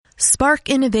Spark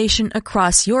innovation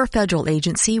across your federal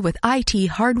agency with IT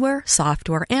hardware,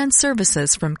 software, and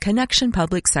services from Connection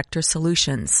Public Sector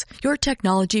Solutions. Your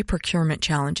technology procurement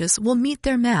challenges will meet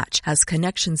their match as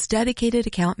Connection's dedicated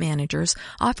account managers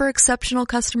offer exceptional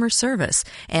customer service,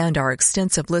 and our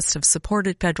extensive list of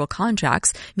supported federal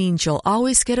contracts means you'll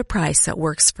always get a price that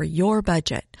works for your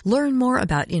budget. Learn more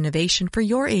about innovation for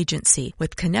your agency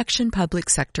with Connection Public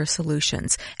Sector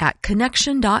Solutions at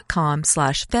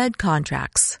connection.com/Fed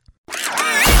contracts.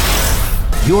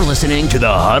 You're listening to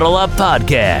the Huddle Up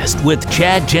Podcast with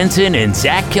Chad Jensen and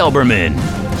Zach Kelberman.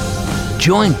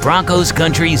 Join Broncos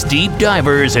Country's deep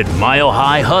divers at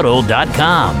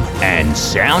milehighhuddle.com and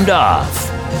sound off.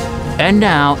 And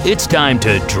now it's time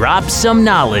to drop some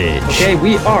knowledge. Okay,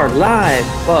 we are live,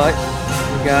 but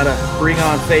we gotta bring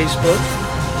on Facebook.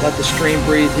 Let the stream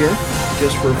breathe here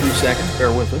just for a few seconds.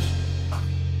 Bear with us.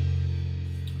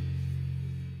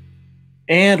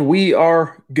 And we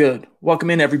are good. Welcome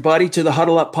in, everybody, to the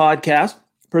Huddle Up Podcast,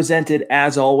 presented,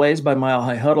 as always, by Mile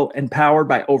High Huddle and powered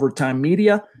by Overtime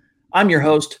Media. I'm your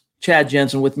host, Chad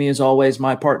Jensen. With me, as always,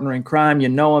 my partner in crime. You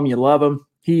know him, you love him.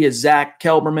 He is Zach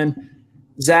Kelberman.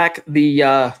 Zach,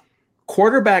 the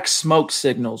quarterback smoke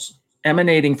signals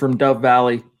emanating from Dove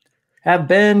Valley have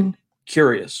been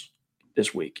curious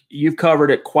this week. You've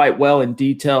covered it quite well in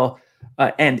detail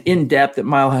and in depth at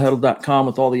milehighhuddle.com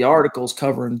with all the articles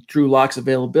covering Drew Lock's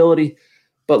availability.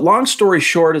 But long story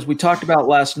short, as we talked about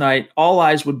last night, all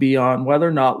eyes would be on whether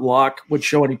or not Lock would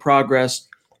show any progress.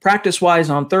 Practice-wise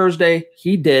on Thursday,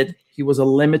 he did. He was a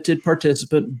limited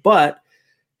participant, but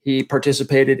he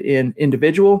participated in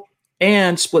individual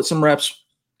and split some reps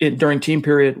during team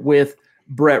period with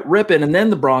Brett Rypien. And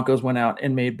then the Broncos went out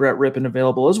and made Brett Rypien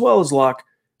available as well as Lock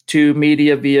to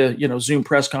media via, Zoom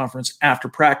press conference after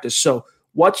practice. So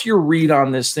what's your read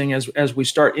on this thing as we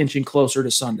start inching closer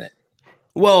to Sunday?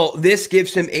 Well, this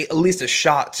gives him at least a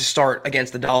shot to start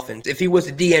against the Dolphins. If he was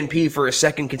a DNP for a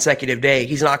second consecutive day,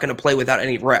 he's not going to play without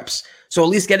any reps. So at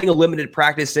least getting a limited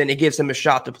practice in, it gives him a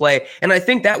shot to play. And I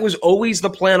think that was always the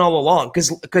plan all along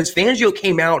because Fangio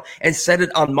came out and said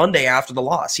it on Monday after the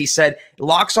loss. He said,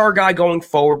 Lock's our guy going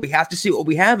forward. We have to see what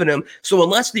we have in him. So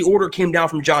unless the order came down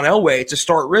from John Elway to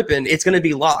start Rypien, it's going to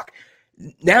be Lock.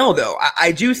 Now, though,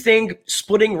 I do think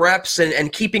splitting reps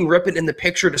and keeping Rypien in the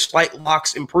picture despite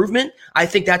Lock's improvement, I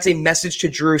think that's a message to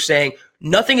Drew saying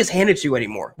nothing is handed to you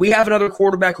anymore. We have another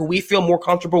quarterback who we feel more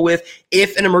comfortable with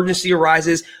if an emergency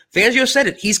arises. Fangio said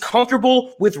it. He's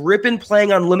comfortable with Rypien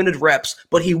playing on limited reps,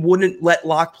 but he wouldn't let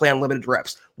Lock play on limited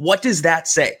reps. What does that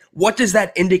say? What does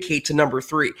that indicate to number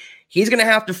three? He's going to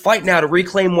have to fight now to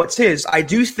reclaim what's his. I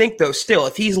do think, though, still,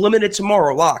 if he's limited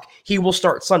tomorrow, Lock, he will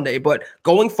start Sunday. But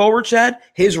going forward, Chad,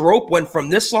 his rope went from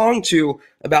this long to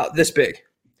about this big.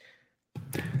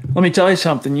 Let me tell you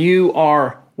something. You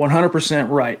are 100%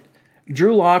 right.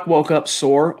 Drew Lock woke up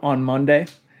sore on Monday,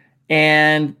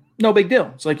 and no big deal.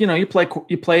 It's like, you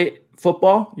play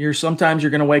football. Sometimes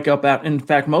you're going to wake up out. In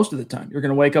fact, most of the time, you're going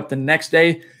to wake up the next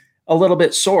day a little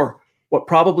bit sore. What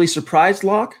probably surprised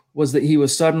Lock was that he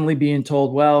was suddenly being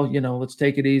told, well, let's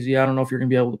take it easy. I don't know if you're going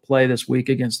to be able to play this week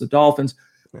against the Dolphins.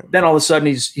 Yeah. Then all of a sudden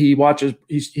he's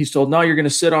told, no, you're going to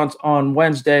sit on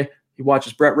Wednesday. He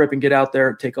watches Brett Rypien get out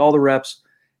there, take all the reps,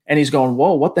 and he's going,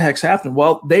 whoa, what the heck's happening?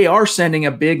 Well, they are sending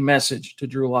a big message to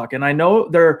Drew Lock. And I know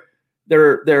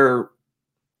they're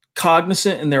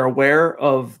cognizant and they're aware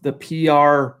of the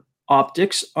PR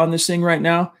optics on this thing right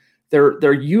now.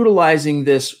 They're utilizing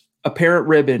this apparent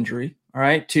rib injury, all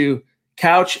right, to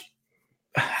couch,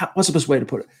 what's the best way to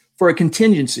put it, for a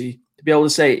contingency to be able to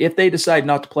say, if they decide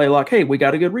not to play Lock, hey, we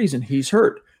got a good reason. He's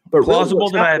hurt. But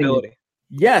plausible deniability.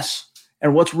 Yes.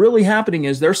 And what's really happening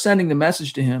is they're sending the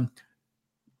message to him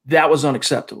that was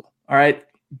unacceptable. All right.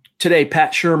 Today,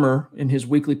 Pat Shurmur, in his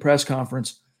weekly press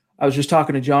conference, I was just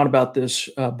talking to John about this,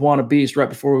 Buona Beast, right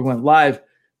before we went live.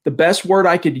 The best word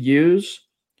I could use,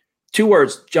 two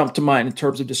words jump to mind in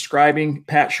terms of describing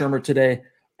Pat Shurmur today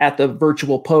at the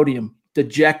virtual podium: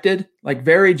 dejected, like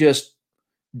very just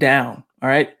down. All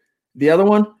right. The other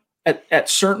one, at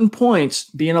certain points,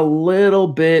 being a little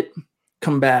bit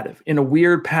combative in a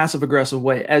weird passive aggressive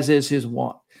way, as is his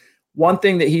want. One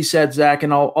thing that he said, Zach,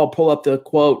 and I'll pull up the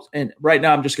quote, and right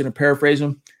now I'm just going to paraphrase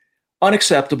him: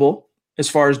 unacceptable as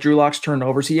far as Drew Lock's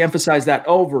turnovers. He emphasized that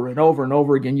over and over and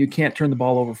over again. You can't turn the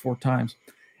ball over 4 times.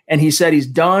 And he said he's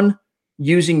done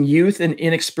using youth and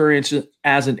inexperience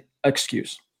as an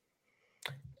excuse.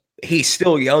 He's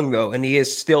still young, though, and he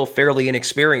is still fairly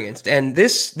inexperienced. And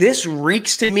this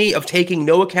reeks to me of taking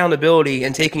no accountability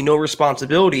and taking no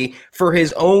responsibility for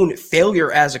his own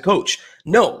failure as a coach.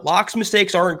 No, Locke's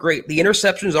mistakes aren't great. The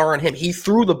interceptions are on him. He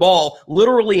threw the ball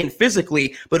literally and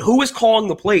physically, but who is calling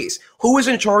the plays? Who is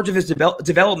in charge of his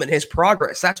development, his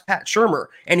progress? That's Pat Shurmur,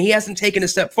 and he hasn't taken a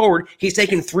step forward. He's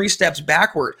taken 3 steps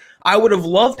backward. I would have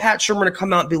loved Pat Shurmur to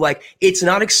come out and be like, it's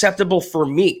not acceptable for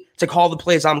me to call the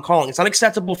plays I'm calling. It's not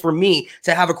acceptable for me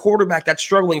to have a quarterback that's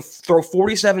struggling, throw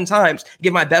 47 times,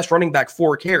 give my best running back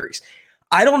 4 carries.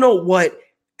 I don't know what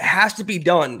has to be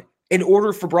done in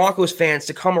order for Broncos fans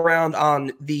to come around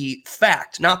on the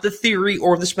fact, not the theory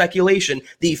or the speculation,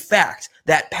 the fact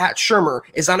that Pat Shurmur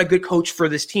is not a good coach for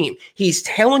this team. He's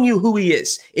telling you who he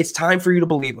is. It's time for you to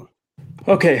believe him.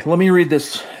 Okay, let me read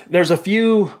this. There's a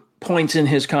few points in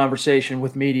his conversation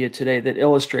with media today that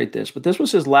illustrate this, but this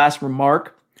was his last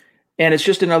remark, and it's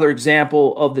just another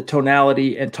example of the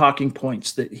tonality and talking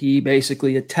points that he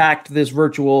basically attacked this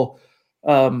virtual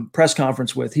press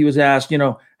conference with. He was asked,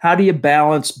 how do you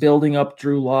balance building up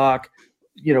Drew Lock,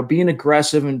 being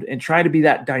aggressive and trying to be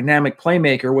that dynamic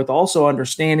playmaker with also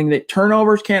understanding that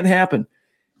turnovers can't happen.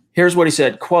 Here's what he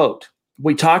said, quote,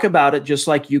 "We talk about it just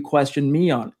like you questioned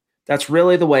me on it. That's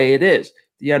really the way it is.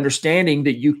 The understanding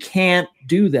that you can't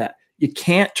do that. You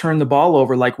can't turn the ball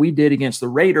over like we did against the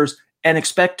Raiders and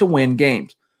expect to win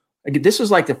games." Again, this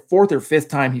is like the 4th or 5th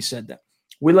time he said that.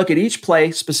 We look at each play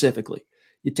specifically.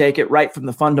 You take it right from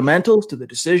the fundamentals to the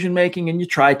decision-making, and you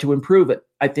try to improve it.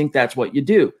 I think that's what you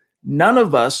do. None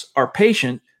of us are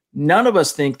patient. None of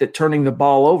us think that turning the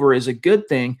ball over is a good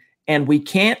thing, and we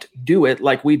can't do it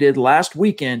like we did last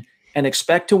weekend and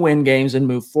expect to win games and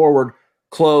move forward,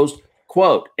 closed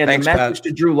quote. And Thanks, the message Pat.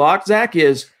 to Drew Lock, Zach,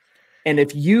 is, and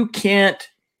if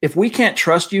we can't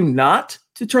trust you not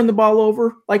to turn the ball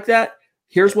over like that,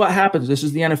 here's what happens. This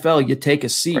is the NFL. You take a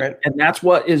seat. Right. And that's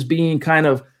what is being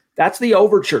that's the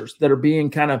overtures that are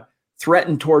being kind of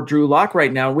threatened toward Drew Lock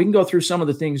right now. We can go through some of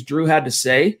the things Drew had to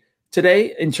say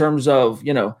today in terms of,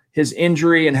 his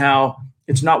injury and how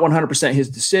it's not 100% his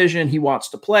decision. He wants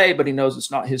to play, but he knows it's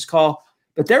not his call.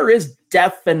 But there is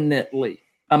definitely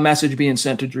a message being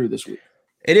sent to Drew this week.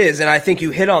 It is, and I think you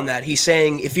hit on that. He's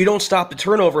saying, if you don't stop the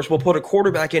turnovers, we'll put a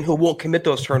quarterback in who won't commit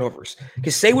those turnovers.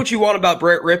 Because say what you want about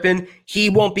Brett Rypien,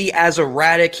 he won't be as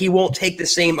erratic. He won't take the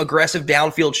same aggressive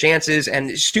downfield chances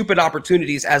and stupid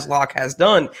opportunities as Locke has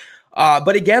done.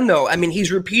 But again, though,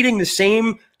 he's repeating the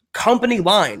same company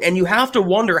line, and you have to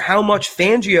wonder how much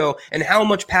Fangio and how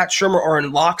much Pat Shurmur are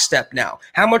in lockstep now,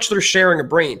 how much they're sharing a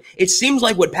brain. It seems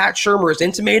like what Pat Shurmur is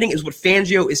intimating is what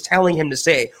Fangio is telling him to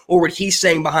say, or what he's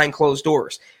saying behind closed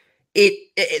doors.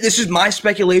 This is my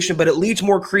speculation, but it leads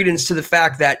more credence to the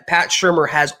fact that Pat Shurmur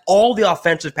has all the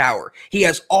offensive power. He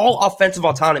has all offensive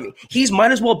autonomy. He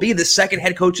might as well be the second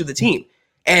head coach of the team.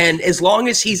 And as long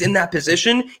as he's in that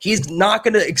position, he's not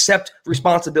going to accept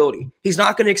responsibility. He's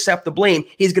not going to accept the blame.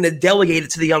 He's going to delegate it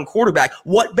to the young quarterback.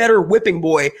 What better whipping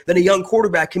boy than a young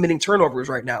quarterback committing turnovers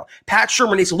right now? Pat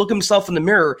Shurmur needs to look himself in the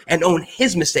mirror and own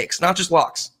his mistakes, not just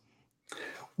Locke's.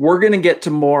 We're going to get to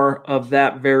more of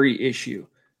that very issue.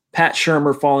 Pat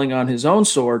Shurmur falling on his own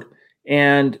sword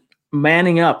and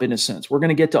manning up, in a sense. We're going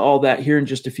to get to all that here in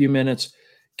just a few minutes.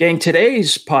 Gang,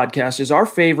 today's podcast is our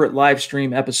favorite live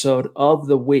stream episode of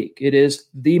the week. It is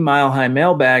the Mile High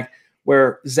Mailbag,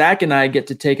 where Zach and I get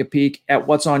to take a peek at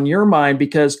what's on your mind,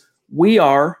 because we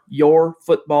are your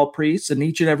football priests, and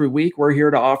each and every week we're here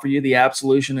to offer you the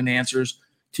absolution and answers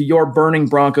to your burning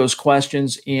Broncos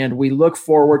questions, and we look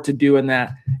forward to doing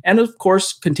that. And, of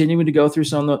course, continuing to go through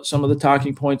some of the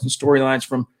talking points and storylines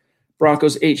from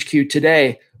Broncos HQ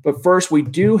today. But first, we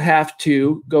do have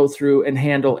to go through and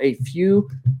handle a few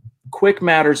quick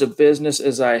matters of business,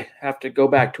 as I have to go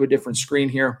back to a different screen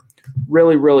here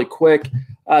really, really quick.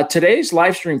 Today's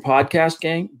live stream podcast,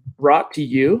 gang, brought to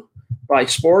you by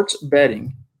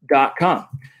sportsbetting.com.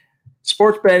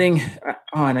 Sports betting,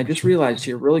 and I just realized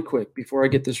here really quick before I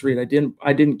get this read,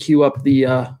 I didn't queue up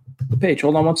the page.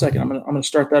 Hold on one second. I'm gonna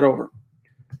start that over.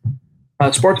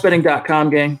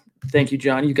 Sportsbetting.com, gang. Thank you,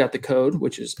 John. You got the code,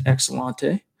 which is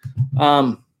excellente.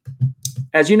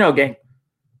 As you know, gang,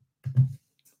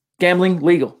 gambling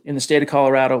legal in the state of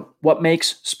Colorado. What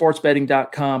makes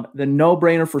sportsbetting.com the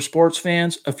no-brainer for sports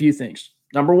fans? A few things.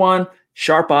 Number one,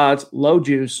 sharp odds, low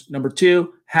juice. Number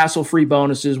two, hassle-free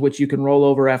bonuses, which you can roll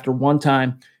over after one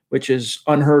time, which is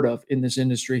unheard of in this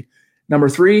industry. Number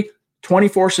three,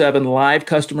 24/7 live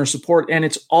customer support, and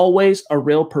it's always a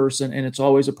real person, and it's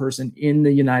always a person in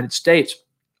the United States.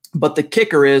 But the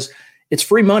kicker is, it's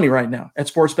free money right now at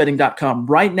sportsbetting.com.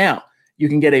 Right now, you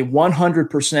can get a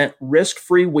 100%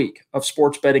 risk-free week of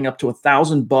sports betting up to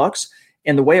 $1,000.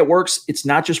 And the way it works, it's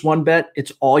not just one bet,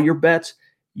 it's all your bets.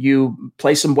 You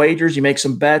play some wagers, you make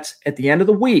some bets. At the end of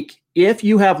the week, if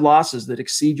you have losses that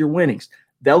exceed your winnings,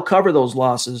 they'll cover those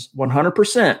losses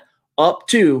 100% up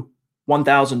to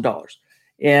 $1,000.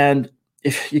 And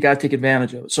if you got to take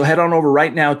advantage of it. So head on over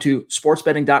right now to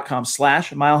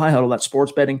sportsbetting.com/milehighhuddle. That's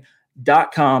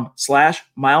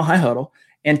sportsbetting.com/milehighhuddle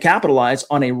and capitalize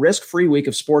on a risk-free week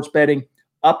of sports betting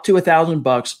up to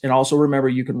 $1,000. And also remember,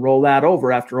 you can roll that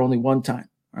over after only one time.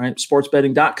 All right.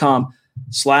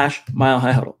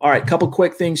 sportsbetting.com/milehighhuddle. All right. Couple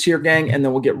quick things here, gang. And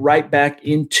then we'll get right back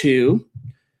into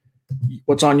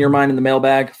what's on your mind in the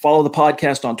mailbag. Follow the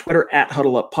podcast on Twitter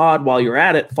 @HuddleUpPod. While you're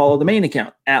at it, follow the main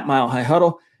account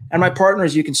 @MileHighHuddle. And my partner,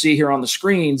 as you can see here on the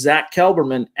screen, Zach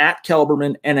Kelberman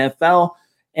 @KelbermanNFL,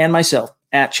 and myself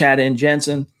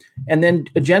 @ChadNJensen. And then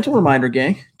a gentle reminder,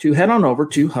 gang, to head on over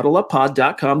to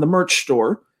HuddleUpPod.com, the merch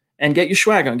store, and get your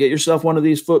swag on. Get yourself one of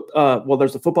these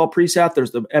there's the football priest hat,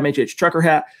 there's the MHH trucker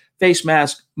hat, face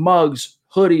mask, mugs,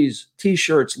 hoodies,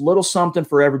 t-shirts, little something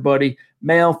for everybody,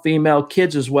 male, female,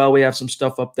 kids as well. We have some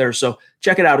stuff up there. So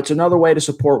check it out. It's another way to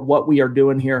support what we are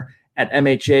doing here at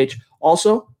MHH.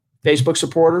 Also, Facebook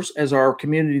supporters, as our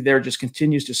community there just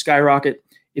continues to skyrocket.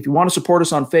 If you want to support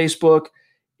us on Facebook,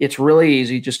 it's really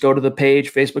easy. Just go to the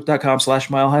page,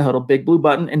 facebook.com/milehighhuddle, big blue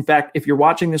button. In fact, if you're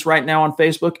watching this right now on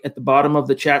Facebook, at the bottom of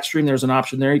the chat stream, there's an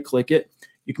option there. You click it.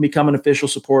 You can become an official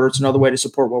supporter. It's another way to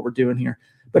support what we're doing here.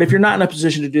 But if you're not in a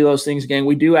position to do those things, again,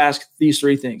 we do ask these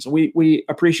three things. We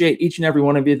appreciate each and every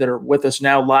one of you that are with us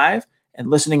now live and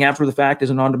listening after the fact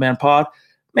as an on-demand pod.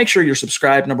 Make sure you're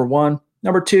subscribed, number one.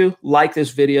 Number two, like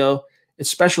this video,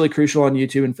 especially crucial on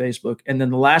YouTube and Facebook. And then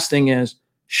the last thing is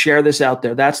share this out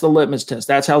there. That's the litmus test.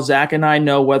 That's how Zach and I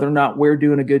know whether or not we're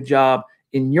doing a good job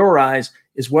in your eyes,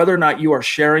 is whether or not you are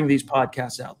sharing these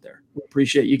podcasts out there. We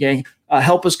appreciate you, gang.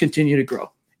 Help us continue to grow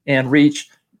and reach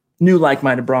new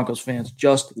like-minded Broncos fans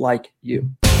just like you.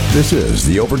 This is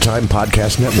the Overtime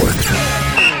Podcast Network.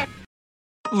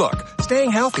 Look,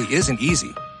 staying healthy isn't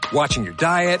easy. Watching your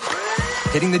diet,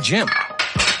 hitting the gym,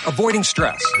 avoiding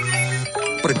stress.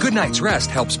 But a good night's rest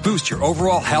helps boost your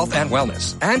overall health and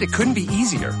wellness. And it couldn't be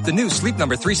easier. The new Sleep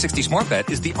Number 360 Smart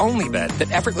Bed is the only bed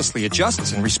that effortlessly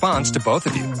adjusts and responds to both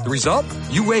of you. The result?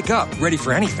 You wake up ready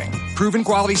for anything. Proven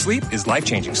quality sleep is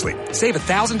life-changing sleep. Save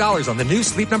 $1,000 on the new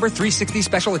Sleep Number 360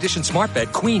 Special Edition Smart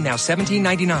Bed, Queen, now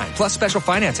 $1,799. Plus special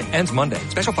financing. Ends Monday.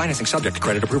 Special financing subject to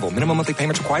credit approval. Minimum monthly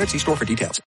payments required. See store for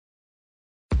details.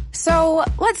 So,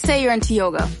 let's say you're into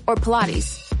yoga or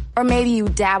Pilates. Or maybe you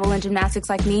dabble in gymnastics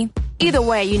like me. Either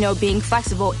way, you know being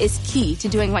flexible is key to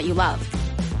doing what you love.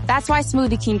 That's why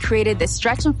Smoothie King created the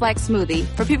Stretch and Flex smoothie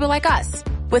for people like us.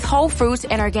 With whole fruits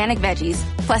and organic veggies,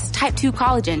 plus type 2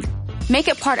 collagen. Make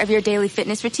it part of your daily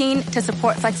fitness routine to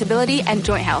support flexibility and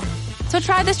joint health. So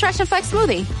try the Stretch and Flex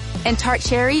smoothie in tart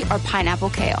cherry or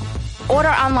pineapple kale. Order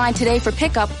online today for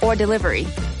pickup or delivery.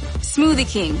 Smoothie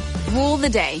King. Rule the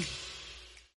day.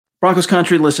 Broncos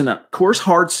country, listen up. Coors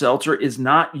Hard Seltzer is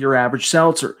not your average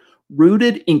seltzer.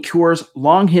 Rooted in Coors'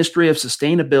 long history of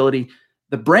sustainability,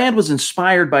 the brand was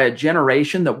inspired by a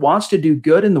generation that wants to do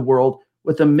good in the world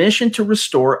with a mission to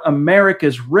restore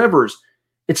America's rivers.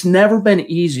 It's never been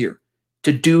easier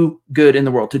to do good in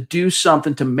the world, to do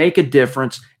something to make a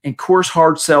difference, and Coors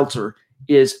Hard Seltzer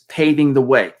is paving the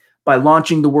way by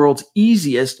launching the world's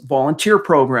easiest volunteer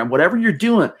program. Whatever you're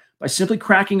doing, by simply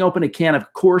cracking open a can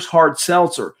of Coors Hard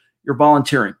Seltzer, you're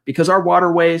volunteering, because our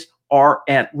waterways are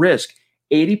at risk.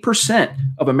 80%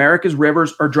 of America's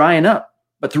rivers are drying up,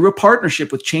 but through a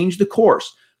partnership with Change the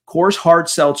Course, Coors Hard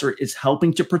Seltzer is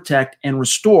helping to protect and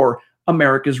restore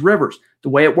America's rivers. The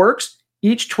way it works,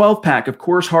 each 12-pack of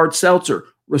Coors Hard Seltzer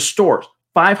restores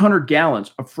 500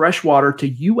 gallons of fresh water to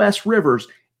U.S. rivers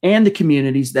and the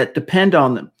communities that depend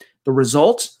on them. The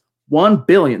results? 1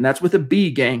 billion, that's with a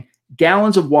B, gang,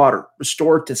 gallons of water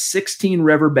restored to 16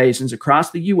 river basins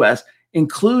across the U.S.,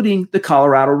 including the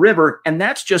Colorado River, and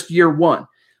that's just year one.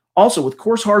 Also, with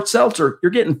Coors Hard Seltzer,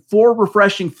 you're getting 4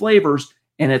 refreshing flavors,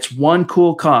 and it's one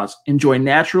cool cause. Enjoy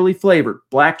naturally flavored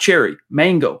black cherry,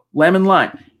 mango, lemon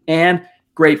lime, and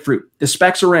grapefruit. The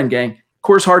specs are in, gang.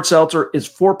 Coors Hard Seltzer is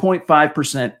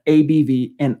 4.5%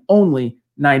 ABV and only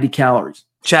 90 calories.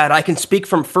 Chad, I can speak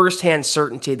from firsthand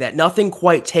certainty that nothing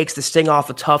quite takes the sting off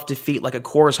a tough defeat like a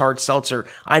Coors Hard Seltzer.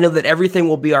 I know that everything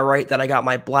will be all right, that I got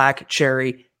my black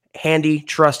cherry, handy,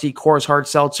 trusty Coors Hard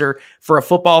Seltzer. For a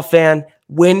football fan,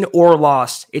 win or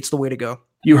loss, it's the way to go.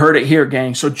 You heard it here,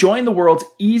 gang. So join the world's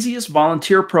easiest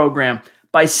volunteer program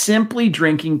by simply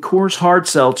drinking Coors Hard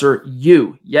Seltzer.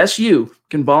 You, yes, you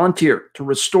can volunteer to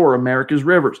restore America's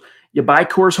rivers. You buy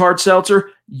Coors Hard Seltzer,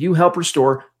 you help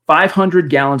restore 500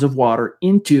 gallons of water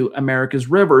into America's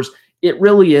rivers. It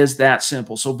really is that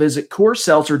simple. So visit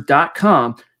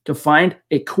CoorsSeltzer.com to find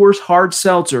a Coors Hard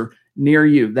Seltzer near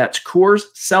you. That's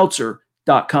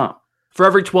CoorsSeltzer.com. For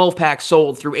every 12 packs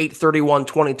sold through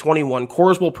 8/31/2021,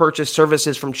 Coors will purchase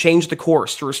services from Change the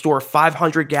Course to restore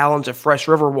 500 gallons of fresh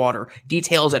river water.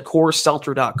 Details at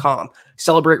CoorsSeltzer.com.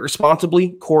 Celebrate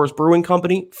responsibly. Coors Brewing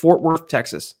Company, Fort Worth,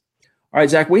 Texas. All right,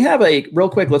 Zach, we have real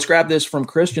quick, let's grab this from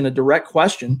Christian, a direct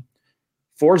question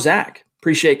for Zach.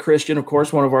 Appreciate Christian, of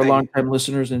course, one of our longtime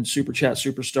listeners and Super Chat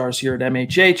superstars here at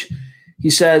MHH. He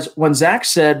says, when Zach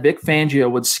said Vic Fangio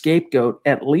would scapegoat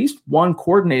at least one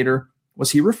coordinator,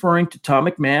 was he referring to Tom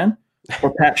McMahon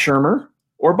or Pat Shurmur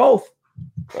or both?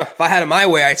 If I had it my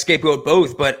way, I'd scapegoat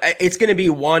both, but it's going to be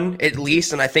one at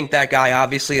least, and I think that guy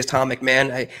obviously is Tom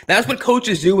McMahon. That's what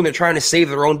coaches do when they're trying to save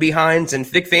their own behinds, and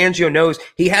Vic Fangio knows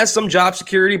he has some job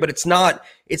security, but it's not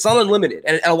unlimited,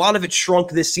 and a lot of it shrunk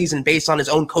this season based on his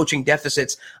own coaching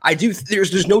deficits.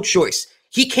 There's no choice.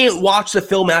 He can't watch the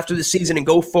film after the season and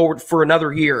go forward for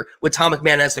another year with Tom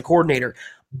McMahon as the coordinator.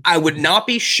 I would not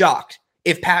be shocked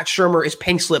if Pat Shurmur is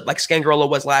pink slip like Scangarello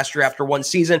was last year after one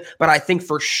season, but I think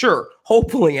for sure,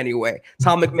 hopefully anyway,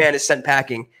 Tom McMahon is sent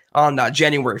packing on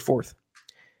January 4th.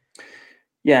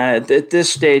 Yeah, at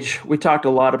this stage, we talked a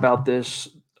lot about this.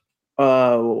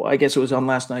 I guess it was on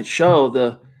last night's show,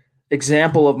 the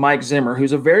example of Mike Zimmer,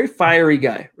 who's a very fiery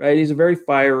guy, right? He's a very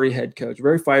fiery head coach,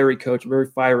 very fiery coach, very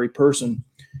fiery person.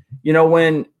 You know,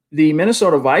 when the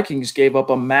Minnesota Vikings gave up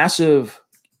a massive –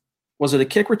 was it a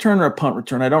kick return or a punt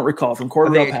return? I don't recall. From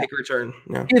Cordell Patton. Kick return.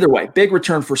 Yeah. Either way, big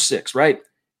return for 6, right?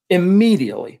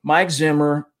 Immediately, Mike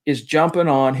Zimmer is jumping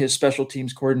on his special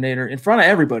teams coordinator in front of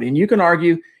everybody. And you can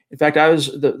argue, in fact, I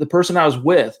was the person I was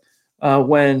with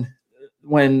when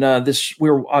I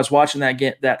was watching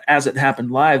that as it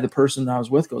happened live, the person I was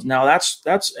with goes, "Now that's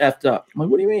effed up." I'm like,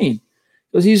 "What do you mean?"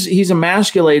 Because he's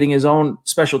emasculating his own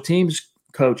special teams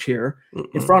coach here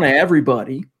in front of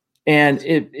everybody. And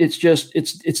it'll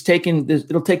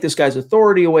take this guy's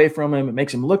authority away from him. It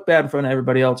makes him look bad in front of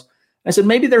everybody else. I said,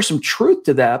 maybe there's some truth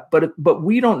to that, but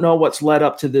we don't know what's led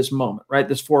up to this moment, right?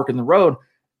 This fork in the road.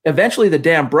 Eventually the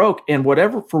dam broke, and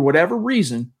for whatever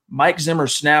reason, Mike Zimmer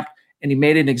snapped and he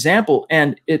made an example.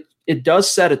 And it does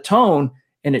set a tone,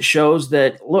 and it shows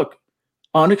that, look,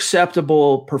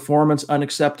 unacceptable performance,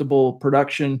 unacceptable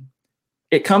production,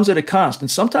 it comes at a cost. And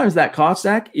sometimes that cost,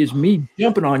 Zach, is me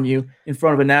jumping on you in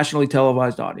front of a nationally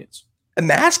televised audience.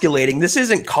 Emasculating. This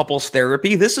isn't couples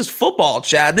therapy. This is football,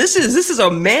 Chad. This is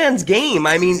a man's game.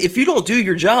 I mean, if you don't do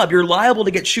your job, you're liable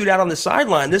to get chewed out on the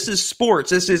sideline. This is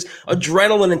sports. This is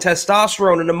adrenaline and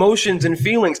testosterone and emotions and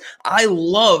feelings. I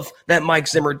love that Mike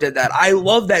Zimmer did that. I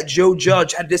love that Joe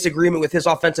Judge had a disagreement with his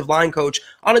offensive line coach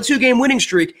on a 2-game winning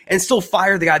streak and still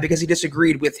fired the guy because he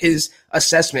disagreed with his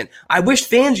assessment. I wish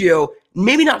Fangio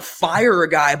maybe not fire a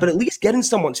guy, but at least get in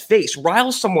someone's face,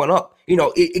 rile someone up,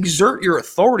 exert your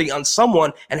authority on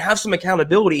someone and have some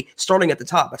accountability starting at the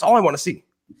top. That's all I want to see.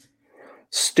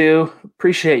 Stu,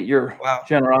 appreciate your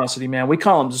generosity, man. We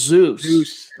call him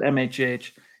Zeus.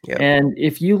 MHH. Yep. And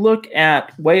if you look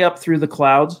at way up through the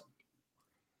clouds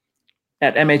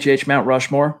at MHH Mount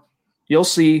Rushmore, you'll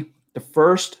see the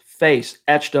first face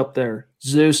etched up there,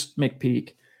 Zeus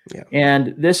McPeak. Yeah.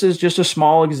 And this is just a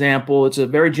small example. It's a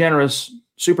very generous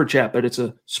super chat, but it's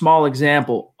a small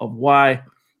example of why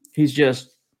he's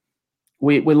just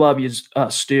we love you,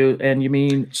 Stu, and you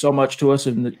mean so much to us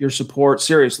and your support.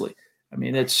 Seriously, I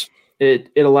mean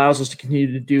it allows us to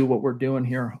continue to do what we're doing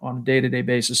here on a day-to-day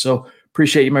basis. So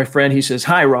appreciate you, my friend. He says,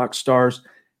 "Hi, rock stars.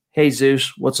 Hey,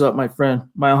 Zeus, what's up, my friend?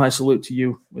 Mile high salute to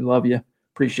you. We love you.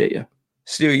 Appreciate you."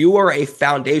 Stu, you are a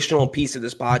foundational piece of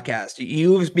this podcast.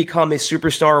 You've become a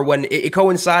superstar when it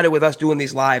coincided with us doing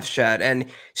these lives, Chad. And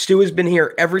Stu has been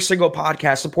here every single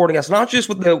podcast supporting us, not just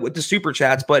with the super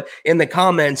chats, but in the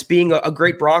comments, being a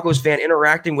great Broncos fan,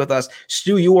 interacting with us.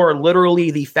 Stu, you are literally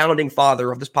the founding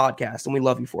father of this podcast, and we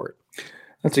love you for it.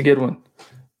 That's a good one.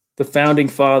 The founding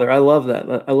father. I love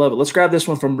that. I love it. Let's grab this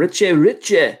one from Richie.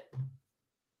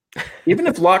 Even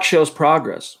if Locke shows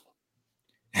progress,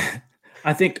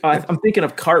 I'm thinking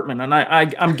of Cartman, and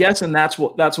I'm guessing that's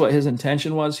what his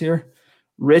intention was here.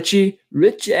 Richie,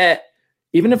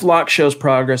 even if Locke shows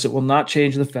progress, it will not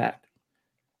change the fact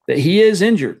that he is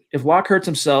injured. If Locke hurts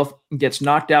himself and gets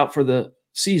knocked out for the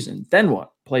season, then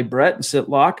what? Play Brett and sit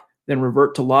Locke, then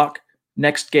revert to Locke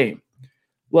next game.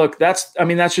 Look, that's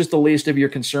just the least of your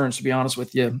concerns, to be honest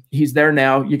with you. He's there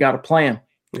now. You got to play him.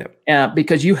 Yep.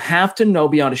 Because you have to know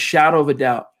beyond a shadow of a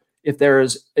doubt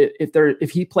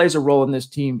if he plays a role in this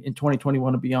team in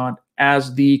 2021 and beyond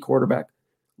as the quarterback.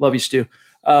 Love you, Stu.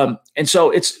 And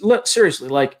so seriously,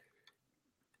 like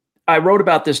I wrote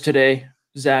about this today,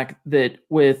 Zach, that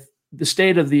with the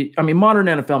state of modern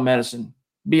NFL medicine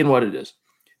being what it is,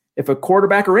 if a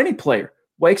quarterback or any player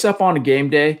wakes up on a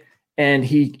game day and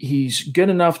he's good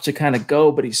enough to kind of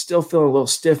go, but he's still feeling a little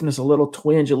stiffness, a little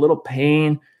twinge, a little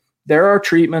pain. There are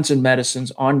treatments and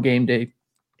medicines on game day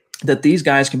that these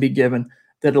guys can be given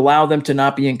that allow them to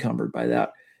not be encumbered by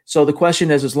that. So the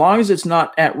question is, as long as it's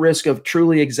not at risk of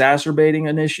truly exacerbating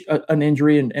an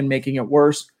injury and making it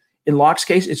worse, in Locke's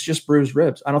case, it's just bruised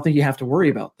ribs. I don't think you have to worry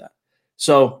about that.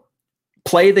 So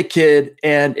play the kid,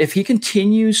 and if he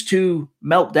continues to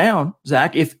melt down,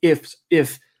 Zach,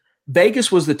 if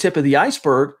Vegas was the tip of the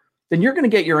iceberg, then you're going to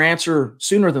get your answer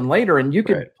sooner than later, and you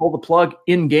could pull the plug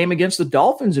in game against the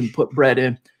Dolphins and put Brett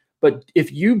in. But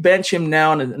if you bench him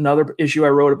now, and another issue I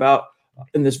wrote about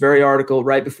in this very article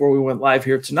right before we went live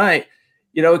here tonight,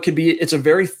 it could be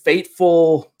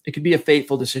a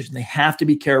fateful decision. They have to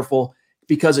be careful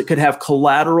because it could have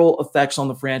collateral effects on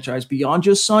the franchise beyond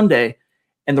just Sunday,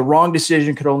 and the wrong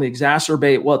decision could only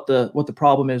exacerbate what the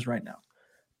problem is right now.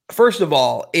 First of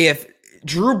all, if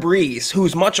Drew Brees,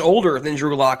 who's much older than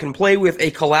Drew Lock, can play with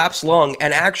a collapsed lung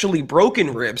and actually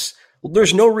broken ribs,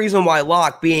 there's no reason why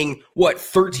Locke, being,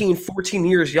 13, 14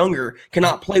 years younger,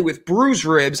 cannot play with bruised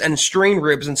ribs and strained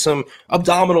ribs and some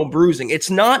abdominal bruising.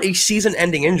 It's not a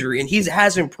season-ending injury, and he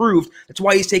has improved. That's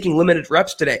why he's taking limited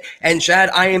reps today. And, Chad,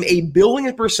 I am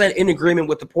 1,000,000,000% in agreement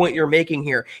with the point you're making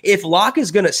here. If Locke is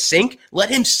going to sink,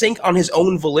 let him sink on his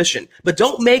own volition. But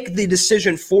don't make the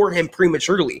decision for him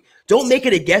prematurely. Don't make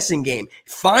it a guessing game.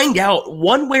 Find out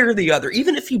one way or the other.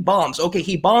 Even if he bombs, okay,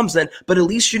 he bombs then, but at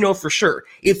least you know for sure.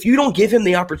 If you don't give him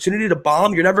the opportunity to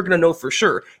bomb, you're never going to know for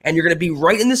sure. And you're going to be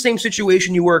right in the same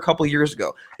situation you were a couple of years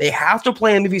ago. They have to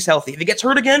play him if he's healthy. If he gets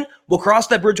hurt again, we'll cross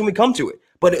that bridge when we come to it.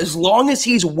 But as long as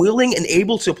he's willing and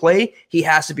able to play, he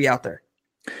has to be out there.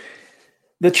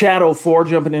 The Chat 04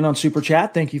 jumping in on Super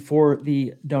Chat. Thank you for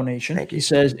the donation. Thank you. He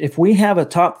says, if we have a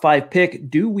top 5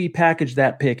 pick, do we package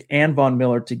that pick and Von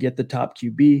Miller to get the top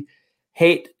QB?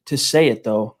 Hate to say it,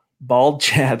 though. Bald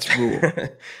Chad's rule.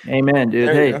 Amen, dude.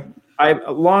 Hey,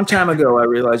 a long time ago, I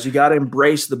realized you got to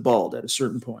embrace the bald at a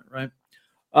certain point, right?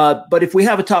 But if we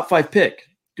have a top 5 pick,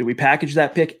 do we package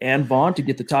that pick and Vaughn to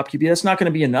get the top QB? That's not going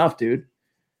to be enough, dude.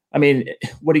 I mean,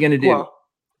 what are you going to do? Well,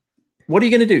 what are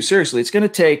you going to do? Seriously, it's going to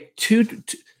take two.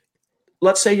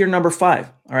 Let's say you're number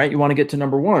 5. All right. You want to get to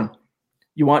number 1.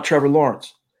 You want Trevor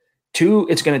Lawrence. 2.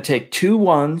 It's going to take 2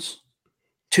 1s,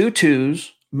 2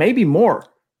 2s, maybe more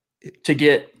to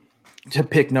get to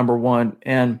pick number 1.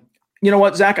 And you know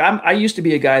what, Zach? I used to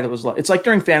be a guy that was like, it's like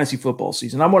during fantasy football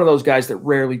season. I'm one of those guys that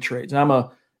rarely trades. I'm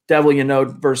a devil you know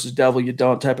versus devil you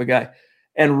don't type of guy.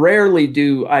 And rarely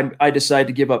do I decide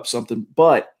to give up something.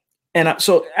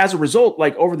 So as a result,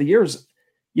 like over the years,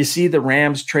 you see the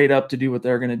Rams trade up to do what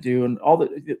they're going to do, and all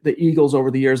the Eagles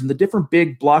over the years, and the different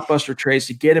big blockbuster trades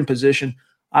to get in position.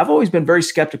 I've always been very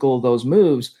skeptical of those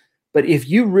moves. But if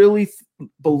you really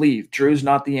believe Drew's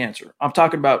not the answer, I'm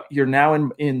talking about you're now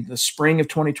in the spring of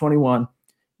 2021,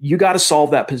 you got to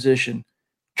solve that position.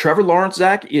 Trevor Lawrence,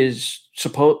 Zach, is the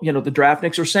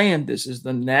draftniks are saying this is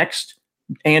the next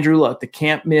Andrew Luck, the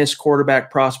can't miss quarterback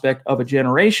prospect of a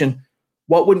generation.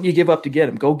 What wouldn't you give up to get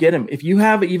him? Go get him. If you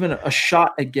have even a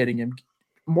shot at getting him,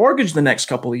 mortgage the next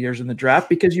couple of years in the draft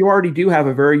because you already do have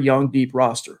a very young, deep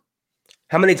roster.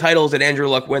 How many titles did Andrew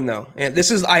Luck win, though? And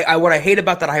this is what I hate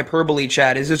about that hyperbole,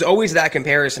 Chad, is there's always that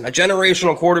comparison. A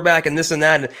generational quarterback and this and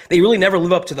that, and they really never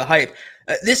live up to the hype.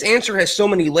 This answer has so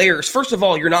many layers. First of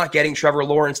all, you're not getting Trevor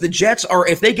Lawrence. The Jets are,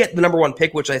 if they get the number 1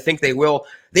 pick, which I think they will,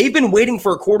 they've been waiting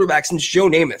for a quarterback since Joe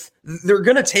Namath. They're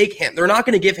going to take him. They're not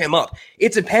going to give him up.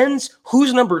 It depends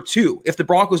who's number 2 if the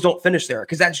Broncos don't finish there,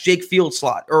 because that's Jake Fields'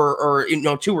 slot, or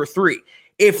 2 or 3.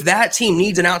 If that team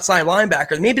needs an outside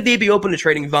linebacker, maybe they'd be open to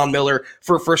trading Von Miller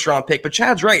for a first-round pick. But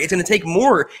Chad's right. It's going to take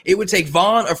more. It would take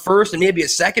Von, a first, and maybe a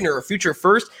second or a future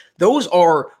first. Those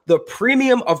are the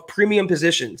premium of premium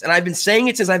positions. And I've been saying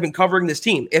it since I've been covering this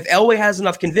team. If Elway has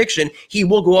enough conviction, he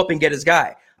will go up and get his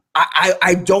guy.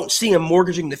 I don't see him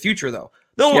mortgaging the future, though.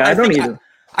 No, yeah, I don't either.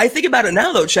 I think about it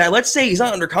now, though, Chad. Let's say he's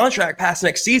not under contract past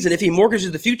next season. If he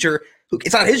mortgages the future,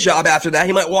 it's not his job after that.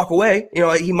 He might walk away.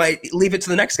 He might leave it to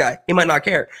the next guy. He might not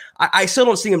care. I still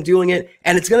don't see him doing it,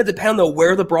 and it's going to depend, though,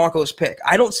 where the Broncos pick.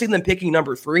 I don't see them picking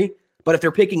number 3, but if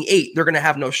they're picking 8, they're going to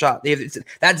have no shot.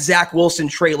 That's Zach Wilson,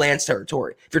 Trey Lance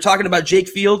territory. If you're talking about Jake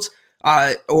Fields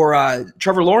or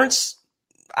Trevor Lawrence,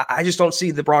 I just don't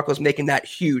see the Broncos making that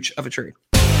huge of a trade.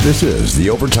 This is the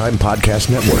Overtime Podcast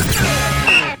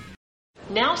Network.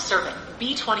 Now serving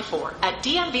B24 at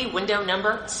DMV window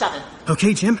number 7.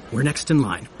 Okay, Jim, we're next in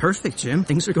line. Perfect, Jim.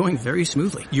 Things are going very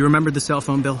smoothly. You remembered the cell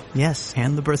phone bill? Yes,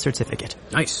 and the birth certificate.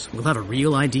 Nice. We'll have a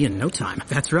real ID in no time.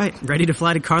 That's right. Ready to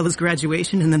fly to Carla's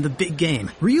graduation and then the big game.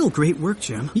 Real great work,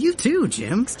 Jim. You too,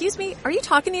 Jim. Excuse me, are you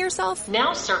talking to yourself?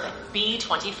 Now serving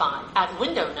B25 at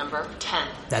window number 10.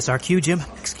 That's our cue, Jim.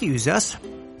 Excuse us.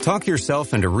 Talk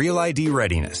yourself into Real ID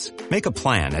readiness. Make a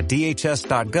plan at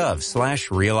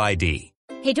dhs.gov/RealID.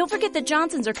 Hey, don't forget the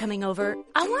Johnsons are coming over.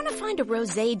 I want to find a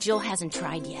rosé Jill hasn't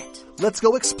tried yet. Let's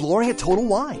go exploring at Total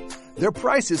Wine. Their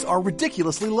prices are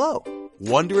ridiculously low.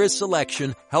 Wondrous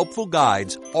selection, helpful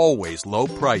guides, always low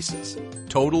prices.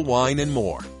 Total Wine and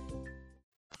more.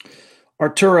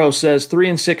 Arturo says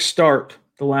 3-6 start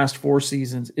the last 4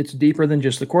 seasons. It's deeper than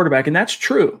just the quarterback, and that's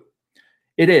true.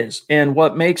 It is. And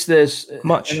what makes this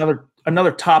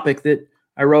another topic that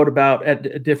I wrote about at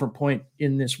a different point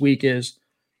in this week is,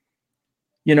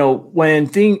 when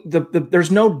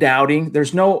there's no doubting,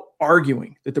 there's no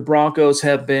arguing that the Broncos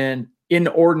have been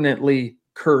inordinately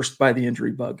cursed by the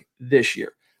injury bug this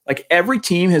year. Like, every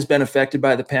team has been affected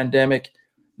by the pandemic,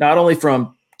 not only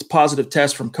from positive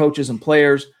tests from coaches and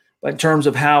players, but in terms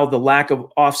of how the lack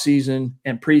of offseason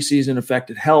and preseason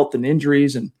affected health and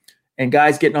injuries and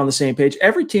guys getting on the same page.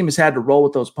 Every team has had to roll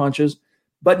with those punches,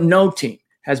 but no team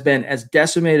has been as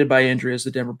decimated by injury as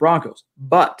the Denver Broncos.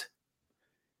 But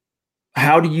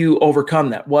how do you overcome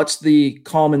that? What's the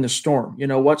calm in the storm?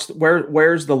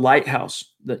 Where's the lighthouse,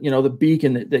 the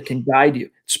beacon that can guide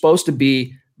you? It's supposed to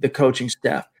be the coaching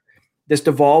staff. This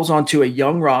devolves onto a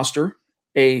young roster,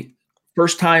 a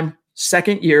first-time,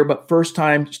 second year, but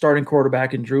first-time starting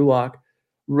quarterback in Drew Lock,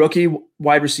 rookie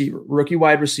wide receiver,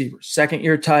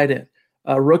 second-year tight end,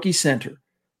 rookie center,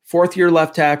 fourth-year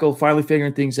left tackle, finally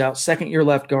figuring things out, second-year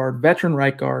left guard, veteran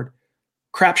right guard,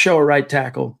 crap show at right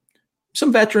tackle,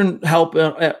 some veteran help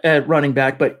at running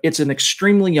back, but it's an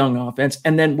extremely young offense.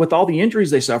 And then with all the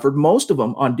injuries they suffered, most of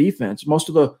them on defense, most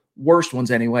of the worst ones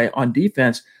anyway, on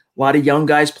defense, a lot of young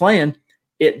guys playing,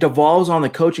 it devolves on the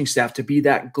coaching staff to be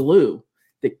that glue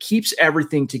that keeps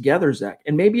everything together, Zach.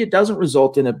 And maybe it doesn't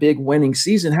result in a big winning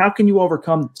season. How can you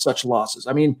overcome such losses?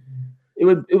 I mean,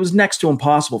 it was next to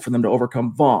impossible for them to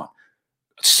overcome Vaughn,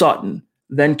 Sutton,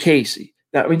 then Casey.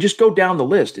 Just go down the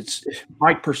list. It's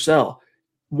Mike Purcell,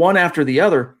 one after the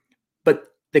other. But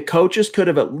the coaches could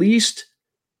have at least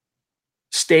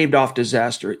staved off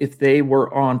disaster if they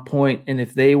were on point and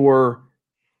if they were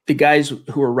the guys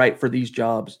who are right for these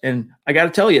jobs. And I got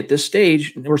to tell you, at this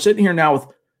stage, we're sitting here now with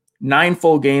 9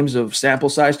 full games of sample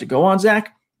size to go on,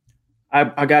 Zach.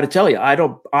 I got to tell you, I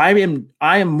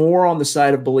am more on the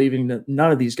side of believing that none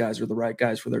of these guys are the right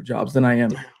guys for their jobs than I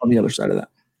am on the other side of that.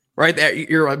 Right there,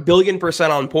 you're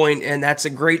 1,000,000,000% on point, and that's a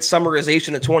great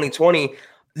summarization of 2020.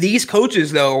 These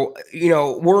coaches, though,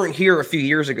 weren't here a few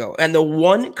years ago, and the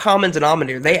one common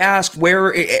denominator they ask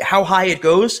how high it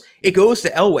goes to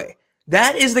Elway.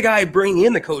 That is the guy bringing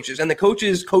in the coaches, and the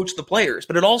coaches coach the players.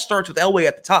 But it all starts with Elway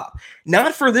at the top.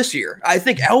 Not for this year. I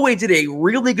think Elway did a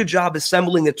really good job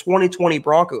assembling the 2020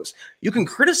 Broncos. You can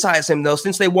criticize him, though,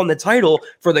 since they won the title,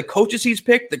 for the coaches he's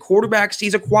picked, the quarterbacks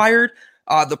he's acquired,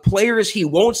 the players he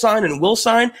won't sign and will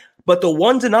sign. But the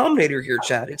one denominator here,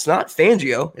 Chad, it's not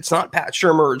Fangio, it's not Pat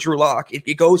Shurmur or Drew Lock.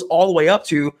 It goes all the way up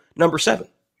to number 7.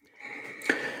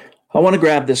 I want to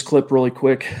grab this clip really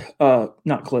quick.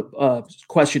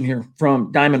 Question here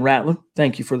from Diamond Rattler.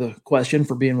 Thank you for the question,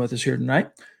 for being with us here tonight.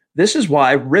 This is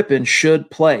why Rypien should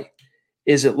play.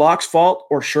 Is it Lock's fault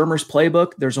or Shurmur's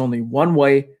playbook? There's only one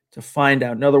way to find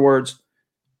out. In other words,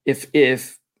 if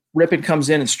Rypien comes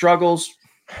in and struggles,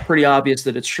 pretty obvious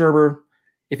that it's Shurmur.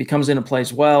 If he comes in and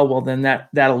plays well, then that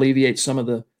alleviates some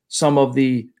of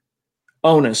the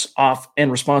onus off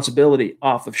and responsibility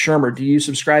off of Shurmur. Do you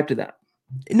subscribe to that?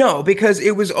 No, because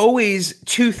it was always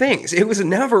two things. It was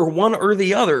never one or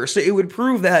the other. So it would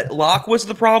prove that Locke was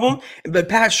the problem, but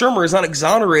Pat Shurmur is not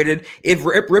exonerated if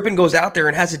Rypien goes out there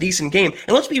and has a decent game.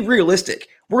 And let's be realistic.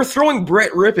 We're throwing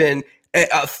Brett Rypien,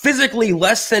 a physically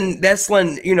less than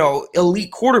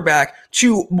elite quarterback,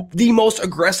 to the most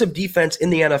aggressive defense in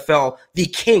the NFL, the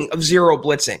king of zero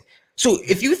blitzing. So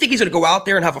if you think he's going to go out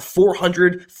there and have a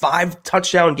 405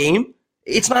 touchdown game,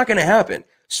 it's not going to happen.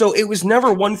 So it was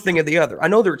never one thing or the other. I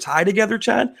know they're tied together,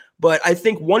 Chad, but I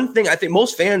think one thing, I think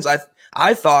most fans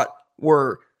I thought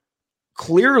were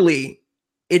clearly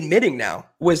admitting now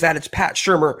was that it's Pat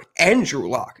Shurmur and Drew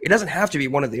Lock. It doesn't have to be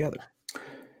one or the other.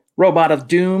 Robot of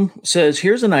Doom says,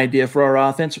 here's an idea for our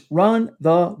offense. Run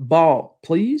the ball,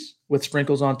 please, with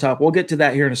sprinkles on top. We'll get to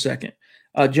that here in a second.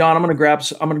 John, I'm going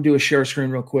to do a share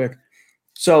screen real quick.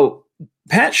 So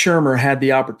Pat Shurmur had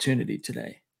the opportunity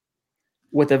today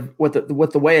with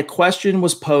the way a question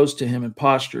was posed to him and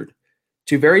postured,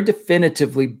 to very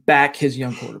definitively back his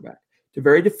young quarterback, to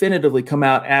very definitively come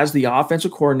out as the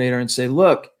offensive coordinator and say,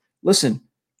 look, listen,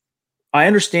 I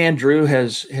understand Drew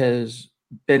has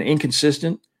been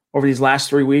inconsistent over these last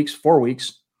 4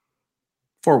 weeks.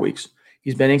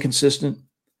 He's been inconsistent,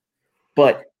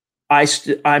 but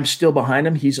I'm still behind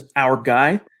him. He's our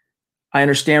guy. I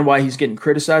understand why he's getting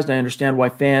criticized. I understand why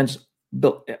fans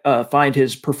find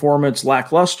his performance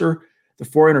lackluster, the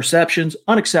 4 interceptions,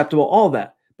 unacceptable, all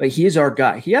that. But he is our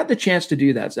guy. He had the chance to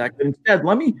do that, Zach. But instead,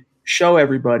 let me show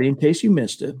everybody, in case you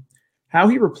missed it, how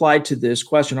he replied to this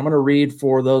question. I'm going to read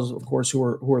for those, of course, who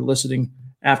are listening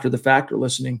after the fact or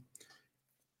listening.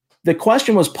 The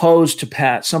question was posed to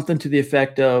Pat, something to the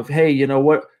effect of, hey,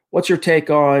 what's your take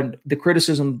on the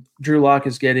criticism Drew Lock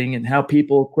is getting and how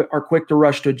people are quick to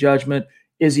rush to a judgment?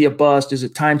 Is he a bust? Is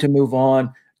it time to move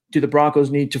on? Do the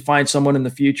Broncos need to find someone in the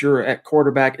future at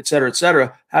quarterback, et cetera, et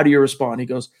cetera? How do you respond? He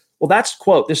goes, well, that's,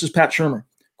 quote, this is Pat Shurmur,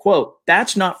 quote,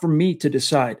 that's not for me to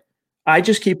decide. I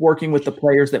just keep working with the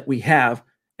players that we have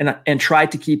and try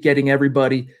to keep getting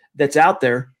everybody that's out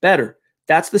there better.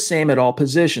 That's the same at all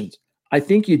positions. I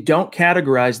think you don't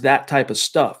categorize that type of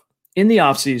stuff. In the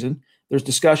offseason, there's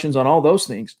discussions on all those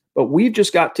things, but we've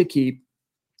just got to keep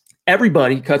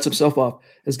everybody cuts himself off,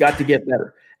 has got to get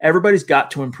better. Everybody's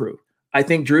got to improve. I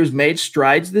think Drew's made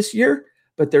strides this year,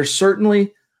 but there's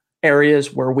certainly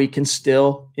areas where we can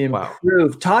still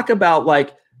improve. Wow. Talk about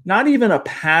like not even a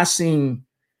passing,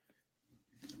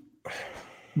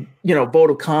 vote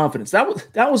of confidence. That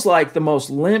was like the most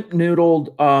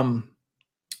limp-noodled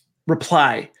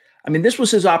reply. I mean, this was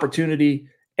his opportunity,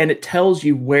 and it tells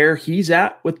you where he's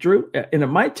at with Drew, and it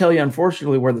might tell you,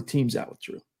 unfortunately, where the team's at with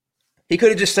Drew. He could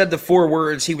have just said the 4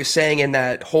 words he was saying in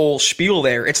that whole spiel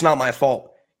there. It's not my fault.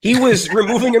 He was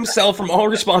removing himself from all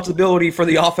responsibility for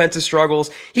the offensive struggles.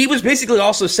 He was basically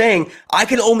also saying, I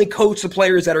can only coach the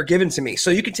players that are given to me. So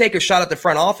you can take a shot at the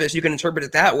front office. You can interpret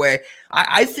it that way.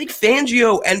 I think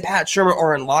Fangio and Pat Shurmur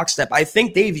are in lockstep. I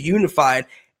think they've unified.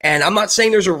 And I'm not saying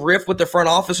there's a rift with the front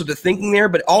office or the thinking there,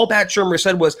 but all Pat Shurmur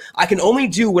said was, I can only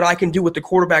do what I can do with the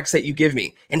quarterbacks that you give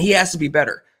me. And he has to be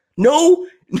better. No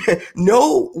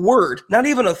word, not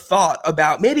even a thought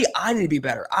about maybe I need to be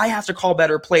better. I have to call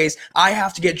better plays. I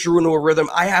have to get Drew into a rhythm.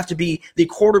 I have to be the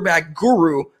quarterback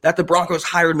guru that the Broncos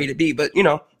hired me to be. But,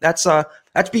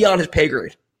 that's beyond his pay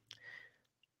grade.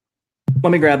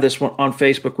 Let me grab this one on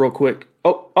Facebook real quick.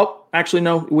 Oh, actually,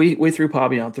 no, we threw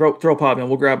Pobby on. Throw Pobby on.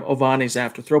 We'll grab Ovani's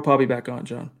after. Throw Pobby back on,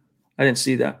 John. I didn't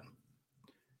see that.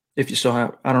 If you still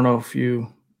have, I don't know if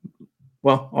you,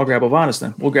 well, I'll grab Ovanis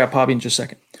then. We'll grab Pobby in just a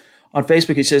second. On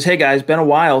Facebook, he says, hey, guys, been a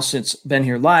while since been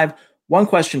here live. One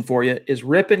question for you. Is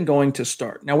Rypien going to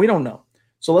start? Now, we don't know.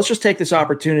 So let's just take this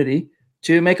opportunity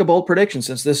to make a bold prediction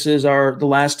since this is the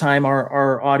last time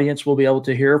our audience will be able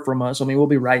to hear from us. I mean, we'll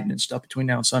be writing and stuff between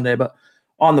now and Sunday. But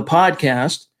on the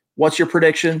podcast, what's your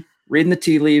prediction? Reading the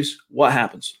tea leaves, what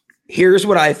happens? Here's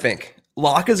what I think.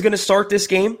 Locke is going to start this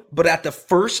game, but at the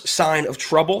first sign of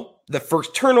trouble, the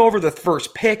first turnover, the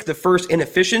first pick, the first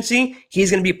inefficiency, he's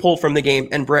going to be pulled from the game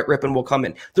and Brett Rypien will come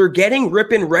in. They're getting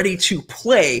Rypien ready to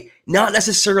play, not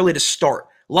necessarily to start.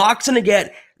 Locke's going to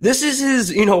get, this is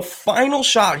his, final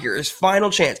shot here, his final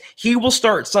chance. He will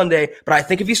start Sunday, but I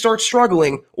think if he starts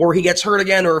struggling or he gets hurt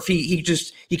again or if he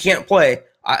can't play,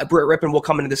 Brett Rypien will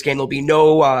come into this game. There'll be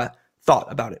no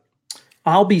thought about it.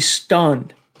 I'll be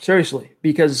stunned, seriously,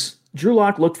 because Drew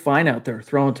Lock looked fine out there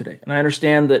throwing today. And I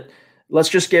understand that. Let's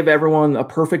just give everyone a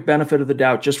perfect benefit of the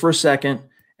doubt just for a second,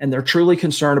 and they're truly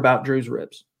concerned about Drew's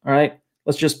ribs, all right?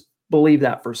 Let's just believe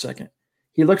that for a second.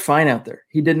 He looked fine out there.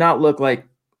 He did not look like,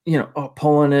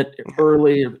 pulling it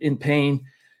early in pain.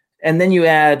 And then you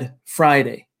add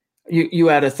Friday. You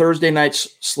add a Thursday night's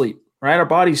sleep, right? Our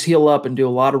bodies heal up and do a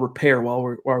lot of repair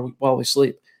while we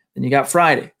sleep. Then you got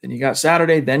Friday. Then you got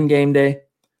Saturday, then game day.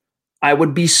 I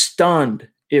would be stunned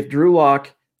if Drew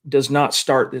Lock does not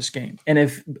start this game. And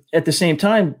if at the same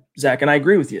time, Zach, and I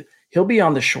agree with you, he'll be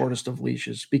on the shortest of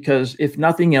leashes because if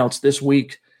nothing else this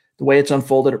week, the way it's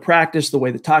unfolded at practice, the way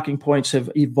the talking points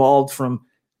have evolved from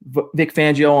Vic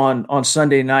Fangio on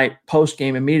Sunday night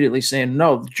post-game immediately saying,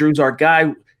 no, Drew's our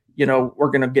guy, we're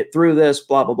going to get through this,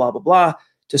 blah, blah, blah, blah, blah,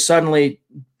 to suddenly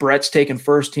Brett's taking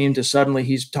first team, to suddenly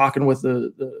he's talking with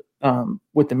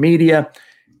the media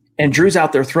and Drew's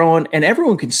out there throwing and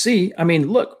everyone can see, I mean,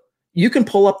 look, you can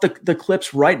pull up the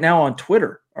clips right now on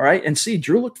Twitter, all right, and see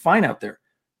Drew looked fine out there.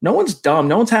 No one's dumb.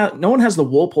 No one has the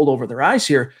wool pulled over their eyes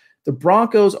here. The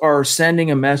Broncos are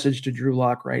sending a message to Drew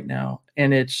Lock right now,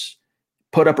 and it's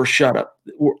put up or shut up.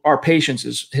 Our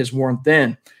patience has worn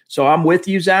thin. So I'm with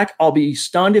you, Zach. I'll be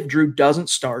stunned if Drew doesn't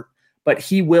start, but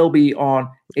he will be on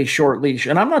a short leash.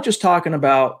 And I'm not just talking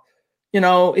about,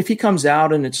 if he comes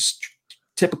out and it's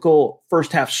typical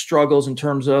first half struggles in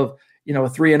terms of, a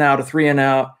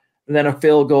 3-and-out, and then a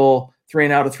field goal,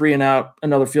 3-and-out, a 3-and-out,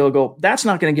 another field goal. That's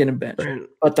not going to get him benched. Right.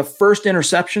 But the first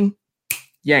interception,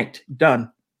 yanked,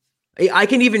 done. I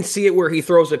can even see it where he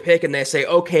throws a pick and they say,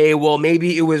 okay, well,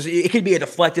 maybe it could be a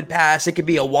deflected pass. It could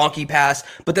be a wonky pass.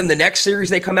 But then the next series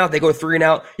they come out, they go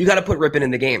 3-and-out. You got to put Rypien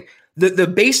in the game. The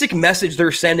basic message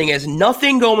they're sending is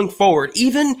nothing going forward,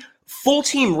 even full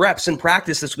team reps in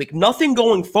practice this week, nothing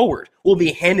going forward will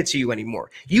be handed to you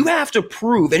anymore. You have to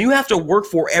prove and you have to work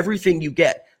for everything you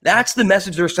get. That's the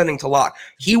message they're sending to Locke.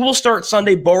 He will start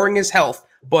Sunday barring his health,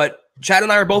 but Chad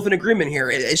and I are both in agreement here.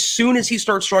 As soon as he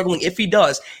starts struggling, if he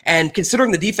does, and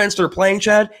considering the defense they're playing,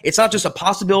 Chad, it's not just a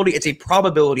possibility, it's a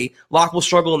probability Locke will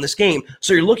struggle in this game.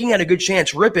 So you're looking at a good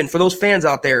chance. Rypien, for those fans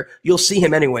out there, you'll see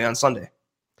him anyway on Sunday.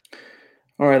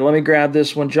 All right, let me grab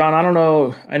this one. John, I don't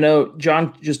know. I know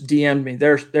John just DM'd me.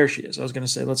 There she is. I was going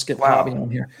to say, let's get Bobby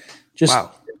on here. Just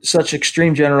such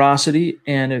extreme generosity,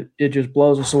 and it just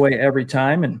blows us away every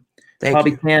time. And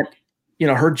Bobby can't,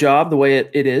 her job, the way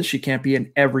it is, she can't be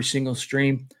in every single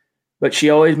stream, but she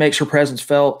always makes her presence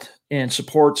felt and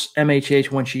supports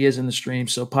MHH when she is in the stream.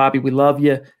 So, Bobby, we love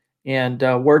you, and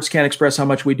words can't express how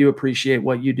much we do appreciate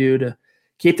what you do to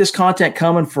keep this content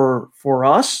coming for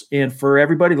us and for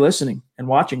everybody listening and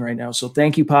watching right now. So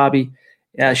thank you, Bobby.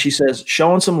 She says,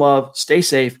 showing some love, stay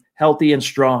safe, healthy, and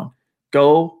strong.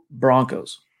 Go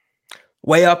Broncos.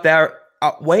 Way up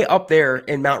there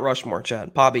in Mount Rushmore,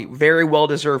 Chad. Bobby, very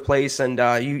well-deserved place, and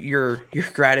your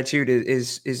gratitude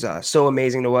is so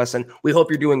amazing to us, and we hope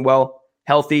you're doing well,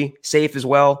 healthy, safe as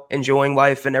well, enjoying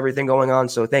life and everything going on.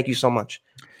 So thank you so much.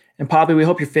 And Poppy, we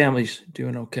hope your family's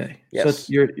doing okay. Yes.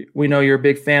 So we know you're a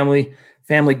big family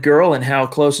girl and how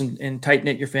close and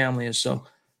tight-knit your family is. So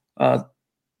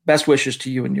best wishes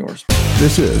to you and yours.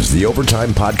 This is the Overtime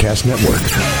Podcast Network.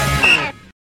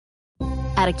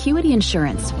 At Acuity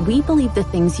Insurance, we believe the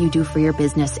things you do for your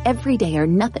business every day are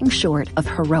nothing short of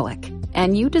heroic.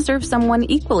 And you deserve someone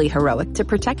equally heroic to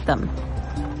protect them.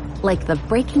 Like the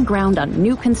breaking ground on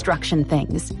new construction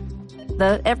things,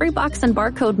 the every box and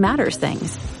barcode matters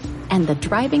things, and the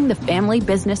driving the family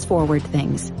business forward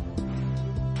things.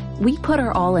 We put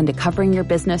our all into covering your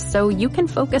business so you can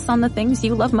focus on the things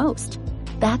you love most.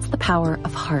 That's the power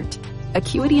of heart.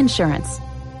 Acuity Insurance.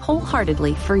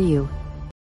 Wholeheartedly for you.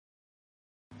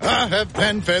 I have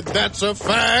been fed, that's a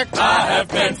fact. I have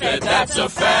been fed, that's a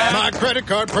fact. My credit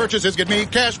card purchases get me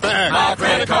cash back. My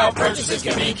credit card purchases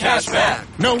get me cash back.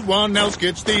 No one else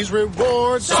gets these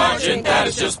rewards. Sergeant, that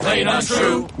is just plain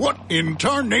untrue. What in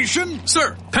tarnation?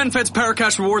 Sir, PenFed's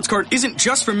Paracash Rewards Card isn't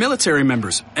just for military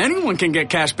members. Anyone can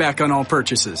get cash back on all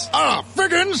purchases. Ah,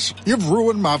 Figgins, you've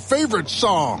ruined my favorite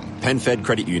song. PenFed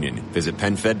Credit Union. Visit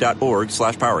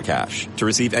PenFed.org/PowerCash. To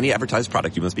receive any advertised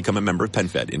product, you must become a member of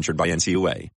PenFed, insured by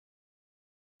NCUA.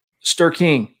 Stir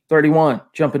King 31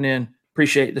 jumping in.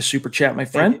 Appreciate the super chat, my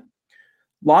friend.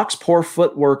 Locke's poor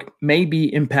footwork may be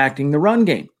impacting the run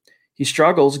game. He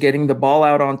struggles getting the ball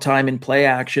out on time in play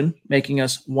action, making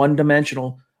us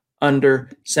one-dimensional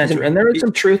under center. And there is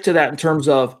some truth to that in terms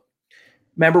of,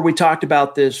 remember we talked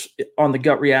about this on the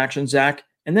gut reaction, Zach,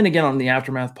 and then again on the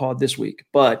Aftermath pod this week.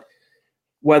 But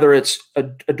whether it's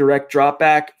a direct drop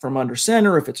back from under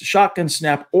center, if it's a shotgun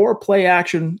snap or play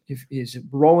action, if he's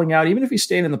rolling out, even if he's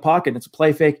staying in the pocket, it's a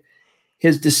play fake.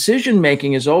 His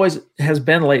decision-making has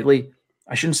been lately,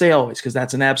 I shouldn't say always because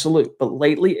that's an absolute, but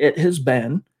lately it has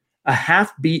been a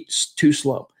half beat too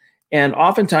slow. And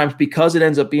oftentimes because it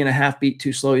ends up being a half beat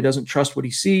too slow, he doesn't trust what he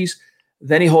sees.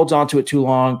 Then he holds on to it too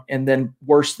long and then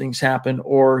worse things happen,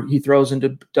 or he throws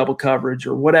into double coverage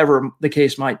or whatever the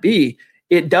case might be.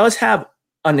 It does have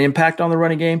an impact on the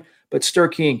running game, but Stir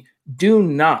King, do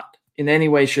not in any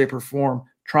way, shape, or form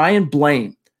try and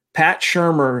blame Pat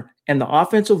Shurmur and the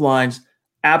offensive line's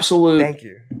absolute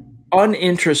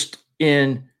disinterest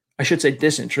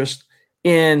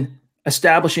in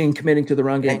establishing and committing to the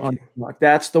run game on Locke.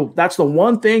 That's the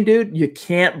one thing, dude, you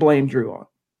can't blame Drew on.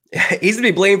 He's to be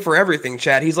blamed for everything,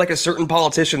 Chad. He's like a certain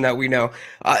politician that we know.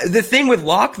 The thing with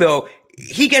Locke, though,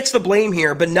 he gets the blame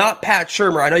here, but not Pat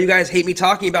Shurmur. I know you guys hate me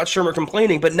talking about Shurmur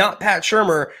complaining, but not Pat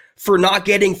Shurmur for not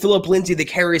getting Phillip Lindsay the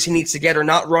carries he needs to get or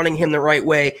not running him the right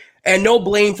way. And no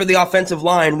blame for the offensive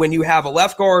line when you have a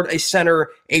left guard, a center,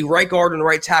 a right guard, and a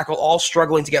right tackle all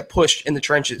struggling to get pushed in the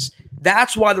trenches.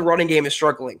 That's why the running game is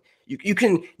struggling. You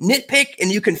can nitpick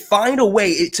and you can find a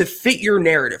way to fit your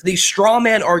narrative. These straw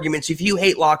man arguments, if you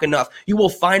hate Locke enough, you will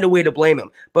find a way to blame him.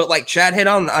 But like Chad hit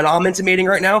on, and I'm intimating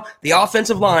right now, the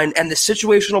offensive line and the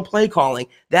situational play calling,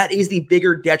 that is the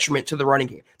bigger detriment to the running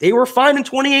game. They were fine in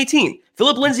 2018.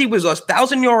 Phillip Lindsay was a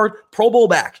 1,000-yard Pro Bowl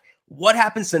back. What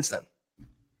happened since then?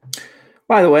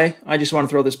 By the way, I just want to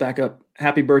throw this back up.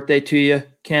 Happy birthday to you,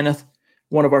 Kenneth,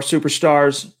 one of our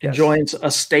superstars, enjoys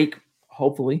a steak,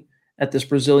 hopefully, at this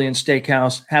Brazilian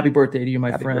steakhouse. Happy birthday to you,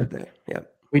 my friend. Birthday.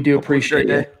 Yep. We do appreciate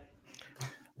it.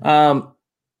 Rypien,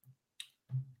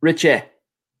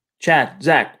 Chad,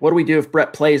 Zach, what do we do if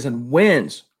Brett plays and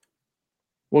wins?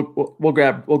 We'll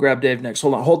grab Dave next.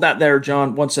 Hold that there,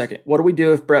 John. 1 second. What do we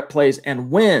do if Brett plays and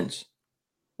wins?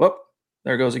 Whoop,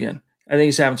 there it goes again. I think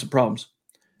he's having some problems.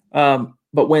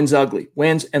 But wins ugly.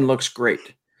 Wins and looks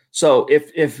great. So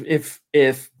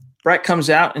if Brett comes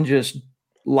out and just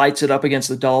lights it up against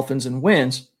the Dolphins and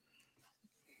wins,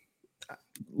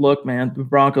 look, man, the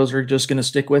Broncos are just going to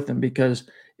stick with him because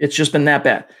it's just been that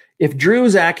bad. If Drew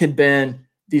Zach had been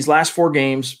these last 5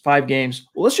 games,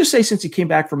 well, let's just say since he came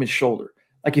back from his shoulder,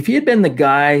 like if he had been the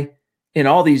guy in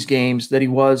all these games that he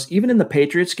was, even in the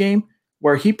Patriots game,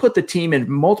 where he put the team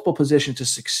in multiple positions to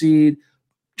succeed,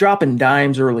 dropping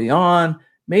dimes early on,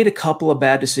 made a couple of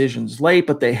bad decisions late,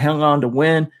 but they hung on to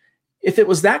win. If it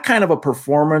was that kind of a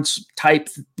performance type,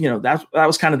 that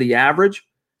was kind of the average.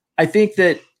 I think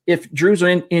that if Drew's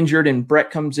injured and Brett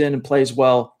comes in and plays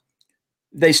well,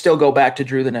 they still go back to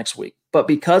Drew the next week. But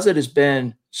because it has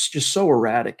been just so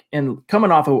erratic and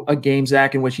coming off a game,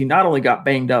 Zach, in which he not only got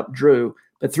banged up, Drew,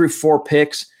 but threw 4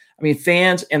 picks. I mean,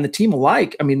 fans and the team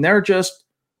alike, I mean, they're just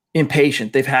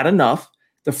impatient. They've had enough.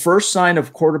 The first sign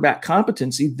of quarterback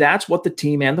competency, that's what the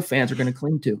team and the fans are going to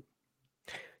cling to.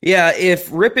 Yeah,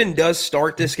 if Rypien does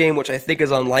start this game, which I think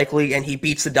is unlikely, and he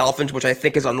beats the Dolphins, which I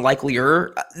think is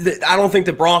unlikelier, I don't think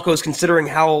the Broncos, considering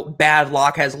how bad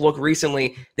Locke has looked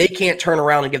recently, they can't turn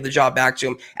around and give the job back to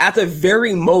him. At the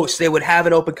very most, they would have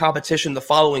an open competition the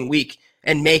following week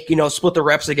and make, split the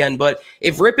reps again. But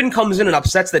if Rypien comes in and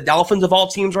upsets the Dolphins of all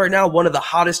teams right now, one of the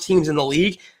hottest teams in the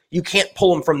league, you can't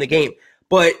pull him from the game.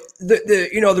 But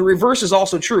the reverse is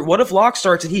also true. What if Locke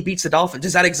starts and he beats the Dolphins?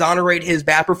 Does that exonerate his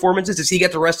bad performances? Does he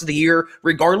get the rest of the year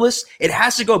regardless? It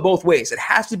has to go both ways. It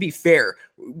has to be fair,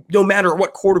 no matter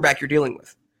what quarterback you're dealing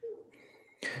with.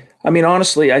 I mean,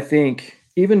 honestly, I think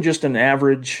even just an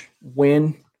average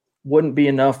win wouldn't be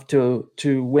enough to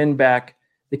win back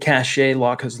the cachet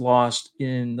Locke has lost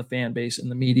in the fan base and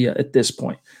the media at this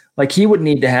point. Like, he would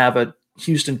need to have a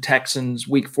Houston Texans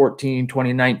Week 14,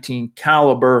 2019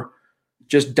 caliber,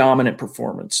 just dominant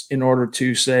performance in order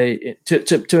to say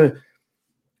to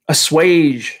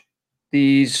assuage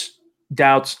these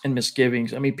doubts and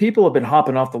misgivings. I mean, people have been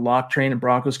hopping off the Locke train in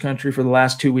Broncos country for the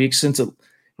last 2 weeks since the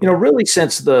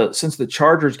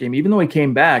Chargers game. Even though he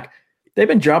came back, they've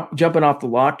been jumping off the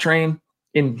Locke train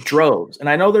in droves. And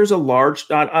I know there's a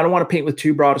large. I don't want to paint with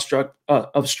too broad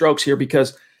of strokes here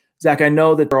because, Zach, I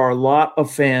know that there are a lot of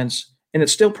fans, and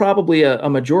it's still probably a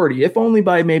majority, if only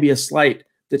by maybe a slight,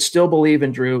 that still believe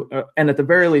in Drew and at the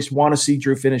very least want to see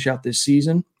Drew finish out this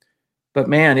season. But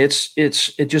man, it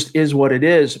just is what it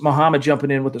is. Muhammad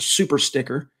jumping in with a super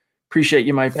sticker. Appreciate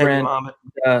you, my friend.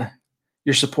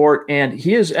 Your support. And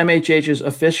he is MHH's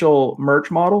official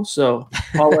merch model. So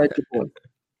holla at your boy.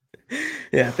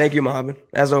 Yeah. Thank you, Muhammad.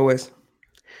 As always.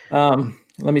 Let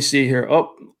me see here.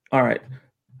 Oh, all right.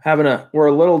 We're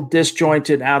a little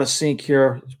disjointed, out of sync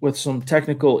here with some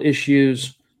technical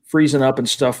issues, freezing up and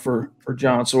stuff for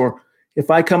John. So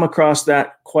if I come across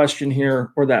that question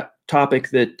here or that topic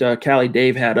that Callie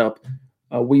Dave had up,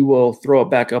 we will throw it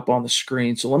back up on the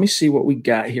screen. So let me see what we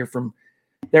got here from,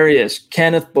 there he is,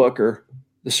 Kenneth Booker,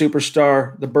 the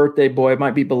superstar, the birthday boy. It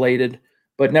might be belated,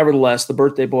 but nevertheless, the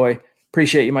birthday boy.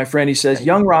 Appreciate you, my friend. He says,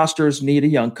 young rosters need a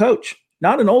young coach,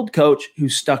 not an old coach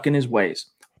who's stuck in his ways,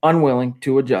 unwilling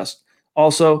to adjust.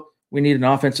 Also, we need an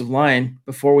offensive line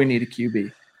before we need a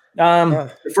QB.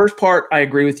 The first part, I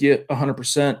agree with you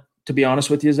 100%, to be honest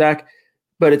with you, Zach,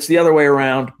 but it's the other way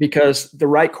around because the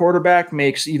right quarterback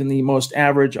makes even the most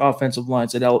average offensive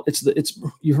lines.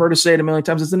 You've heard us say it a million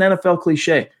times. It's an NFL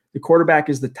cliche. The quarterback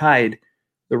is the tide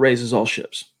that raises all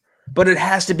ships. But it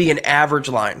has to be an average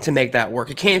line to make that work.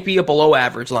 It can't be a below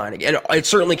average line. It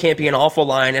certainly can't be an awful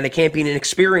line, and it can't be an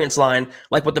experienced line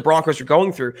like what the Broncos are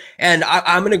going through. And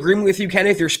I'm in agreement with you,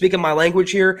 Kenneth. You're speaking my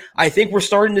language here. I think we're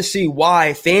starting to see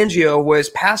why Fangio was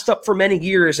passed up for many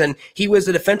years, and he was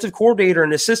the defensive coordinator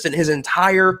and assistant his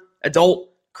entire adult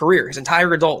career, his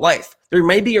entire adult life. There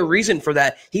may be a reason for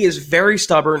that. He is very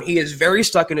stubborn. He is very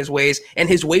stuck in his ways, and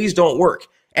his ways don't work.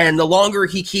 And the longer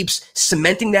he keeps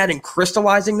cementing that and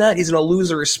crystallizing that, he's going to lose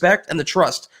the respect and the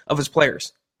trust of his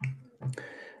players.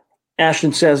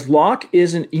 Ashton says, Locke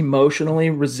isn't emotionally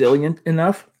resilient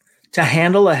enough to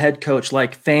handle a head coach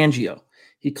like Fangio.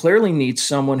 He clearly needs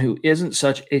someone who isn't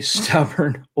such a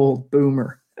stubborn old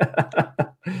boomer.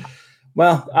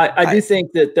 Well, I do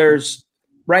think that there's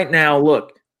right now,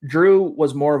 look, Drew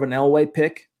was more of an Elway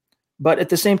pick, but at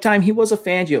the same time, he was a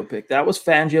Fangio pick. That was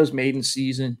Fangio's maiden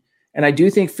season. And I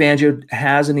do think Fangio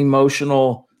has an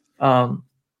emotional,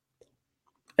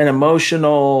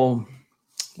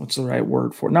 what's the right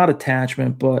word for it? Not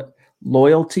attachment, but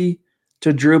loyalty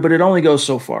to Drew. But it only goes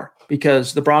so far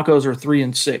because the Broncos are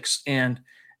 3-6. And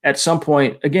at some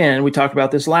point, again, we talked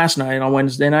about this last night on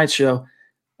Wednesday night show,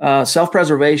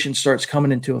 self-preservation starts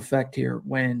coming into effect here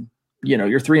when,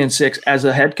 you're 3-6 as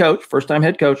a head coach, first-time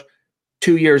head coach,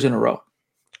 2 years in a row.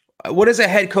 What does a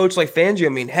head coach like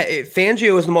Fangio mean?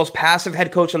 Fangio is the most passive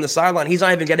head coach on the sideline. He's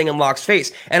not even getting in Locke's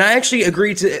face. And I actually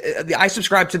I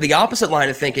subscribe to the opposite line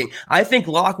of thinking. I think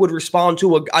Locke would respond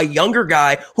to a younger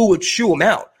guy who would chew him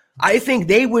out. I think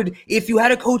they would, if you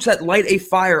had a coach that light a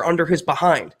fire under his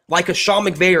behind, like a Sean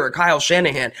McVay or a Kyle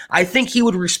Shanahan, I think he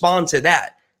would respond to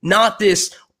that. Not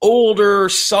this older,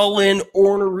 sullen,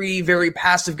 ornery, very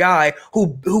passive guy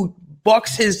who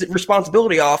bucks his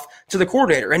responsibility off to the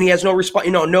coordinator, and he has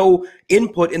no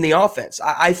input in the offense.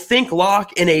 I think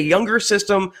Locke in a younger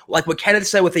system, like what Kenneth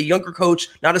said, with a younger coach,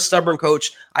 not a stubborn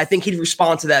coach, I think he'd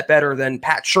respond to that better than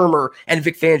Pat Shurmur and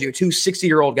Vic Fangio, two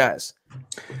 60-year-old guys.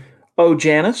 Oh,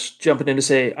 Janice jumping in to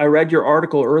say, I read your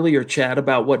article earlier, Chad,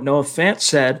 about what Noah Fant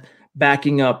said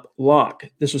backing up Locke.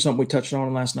 This was something we touched on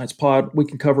in last night's pod. We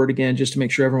can cover it again just to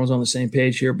make sure everyone's on the same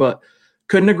page here, but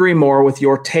couldn't agree more with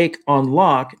your take on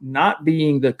Locke not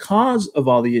being the cause of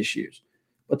all the issues,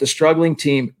 but the struggling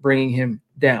team bringing him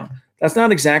down. That's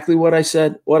not exactly what I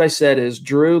said. What I said is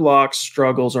Drew Locke's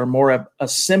struggles are more of a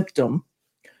symptom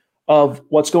of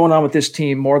what's going on with this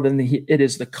team more than it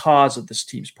is the cause of this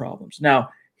team's problems. Now,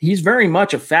 he's very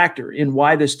much a factor in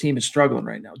why this team is struggling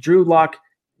right now. Drew Locke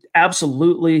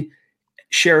absolutely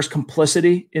shares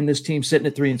complicity in this team sitting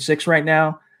at 3-6 right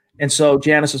now. And so,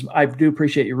 Janice, I do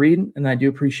appreciate you reading, and I do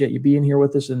appreciate you being here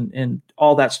with us and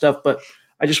all that stuff. But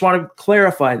I just want to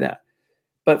clarify that.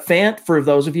 But Fant, for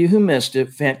those of you who missed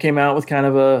it, Fant came out with kind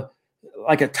of a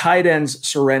tight end's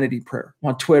serenity prayer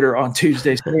on Twitter on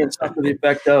Tuesday, saying something to the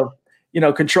effect of,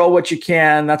 control what you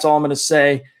can. That's all I'm going to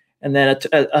say. And then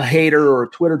a hater or a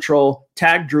Twitter troll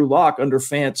tagged Drew Locke under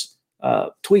Fant's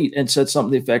tweet and said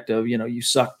something to the effect of, you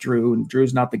suck, Drew, and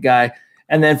Drew's not the guy.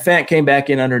 And then Fant came back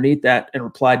in underneath that and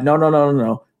replied,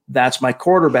 no, that's my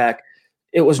quarterback.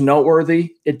 It was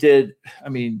noteworthy. It did. I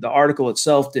mean, the article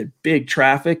itself did big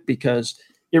traffic because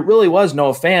it really was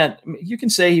Noah Fant. I mean, you can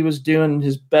say he was doing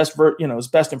his best, his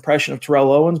best impression of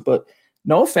Terrell Owens, but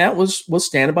Noah Fant was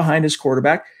standing behind his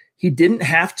quarterback. He didn't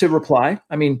have to reply.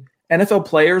 I mean, NFL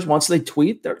players, once they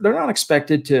tweet, they're not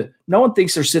expected to. No one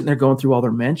thinks they're sitting there going through all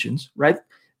their mentions, right?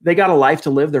 They got a life to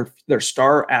live. They're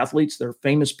star athletes. They're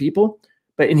famous people.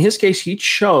 But in his case, he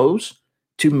chose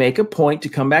to make a point to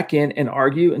come back in and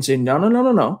argue and say,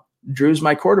 no. Drew's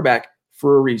my quarterback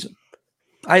for a reason.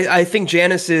 I think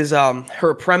Janice's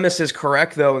her premise is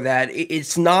correct, though, that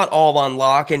it's not all on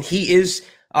Locke, and he is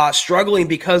struggling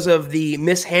because of the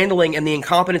mishandling and the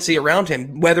incompetency around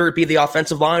him, whether it be the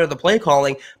offensive line or the play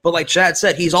calling. But like Chad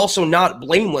said, he's also not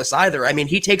blameless either. I mean,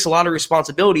 he takes a lot of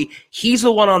responsibility. He's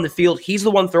the one on the field. He's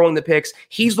the one throwing the picks.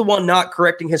 He's the one not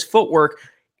correcting his footwork.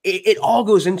 It all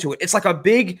goes into it. It's like a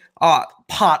big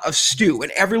pot of stew,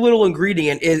 and every little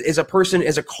ingredient is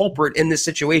a culprit in this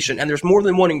situation. And there's more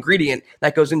than one ingredient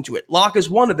that goes into it. Locke is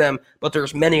one of them, but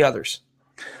there's many others.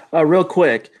 Real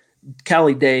quick,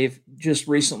 Cali Dave just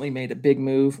recently made a big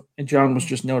move, and John was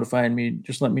just notifying me,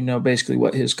 just let me know basically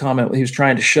what his comment, what he was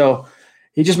trying to show.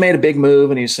 He just made a big move,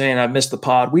 and he's saying, I missed the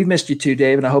pod. We've missed you too,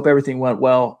 Dave, and I hope everything went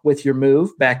well with your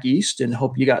move back east, and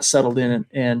hope you got settled in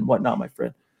and whatnot, my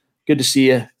friend. Good to see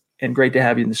you, and great to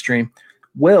have you in the stream.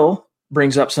 Will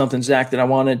brings up something, Zach, that I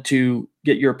wanted to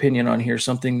get your opinion on here,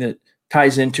 something that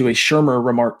ties into a Shurmur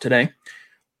remark today.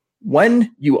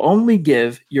 When you only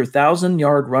give your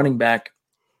 1,000-yard running back,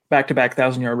 back-to-back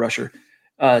 1,000-yard rusher,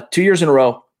 2 years in a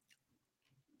row,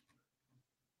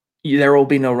 there will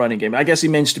be no running game. I guess he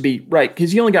means to be right,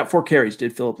 because he only got 4 carries,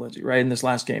 did Philip Lindsay, right, in this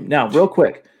last game. Now, real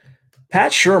quick,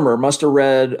 Pat Shurmur must have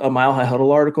read a Mile High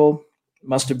Huddle article,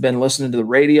 must have been listening to the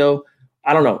radio.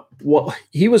 I don't know. Well,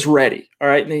 he was ready, all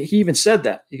right? And he even said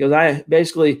that. He goes, I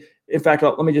basically, in fact,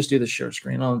 let me just do the share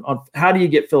screen on how do you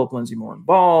get Philip Lindsay more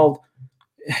involved?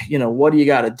 What do you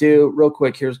got to do? Real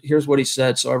quick, here's what he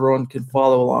said so everyone can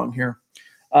follow along here.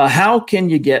 How can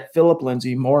you get Phillip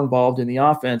Lindsay more involved in the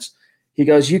offense? He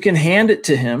goes, you can hand it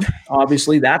to him.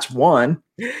 Obviously, that's one.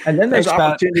 And then there's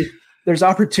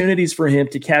opportunities for him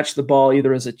to catch the ball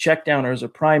either as a check down or as a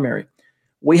primary.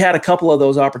 We had a couple of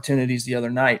those opportunities the other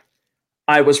night.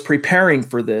 I was preparing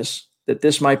for this, that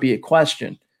this might be a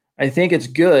question. I think it's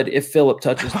good if Phillip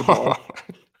touches the ball.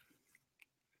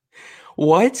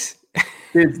 What?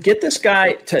 Dude, get this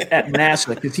guy at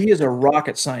NASA because he is a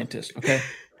rocket scientist, okay?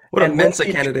 What a Mensa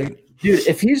candidate. Dude,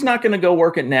 if he's not going to go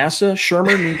work at NASA,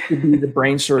 Shermer needs to be the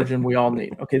brain surgeon we all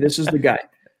need. Okay, this is the guy.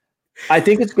 I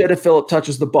think it's good if Phillip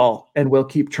touches the ball, and we'll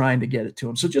keep trying to get it to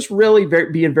him. So just really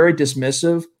being very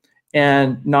dismissive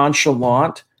and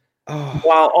nonchalant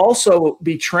while also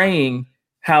betraying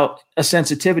a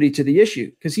sensitivity to the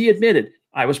issue. Because he admitted,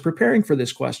 I was preparing for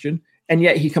this question, and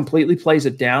yet he completely plays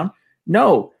it down.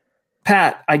 No,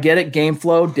 Pat, I get it. Game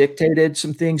flow dictated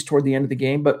some things toward the end of the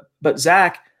game. But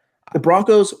Zach, the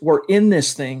Broncos were in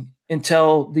this thing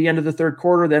until the end of the third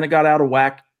quarter. Then it got out of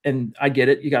whack. And I get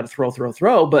it. You got to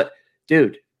throw. But,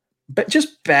 dude,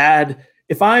 just bad.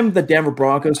 If I'm the Denver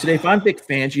Broncos today, if I'm Vic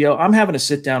Fangio, I'm having to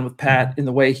sit down with Pat in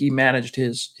the way he managed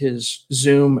his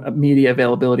Zoom media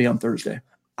availability on Thursday.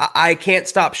 I can't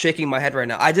stop shaking my head right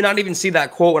now. I did not even see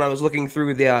that quote when I was looking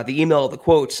through the email of the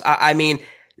quotes. I mean,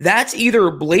 that's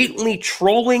either blatantly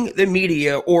trolling the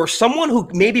media or someone who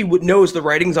maybe knows the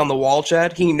writings on the wall,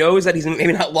 Chad. He knows that he's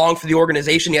maybe not long for the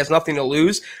organization. He has nothing to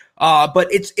lose. But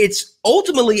it's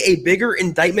ultimately a bigger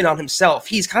indictment on himself.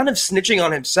 He's kind of snitching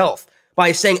on himself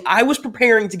by saying, I was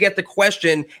preparing to get the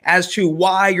question as to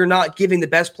why you're not giving the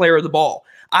best player the ball.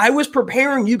 I was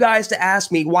preparing you guys to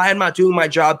ask me why I'm not doing my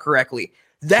job correctly.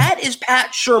 That is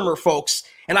Pat Shurmur, folks.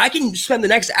 And I can spend the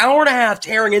next hour and a half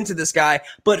tearing into this guy,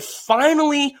 but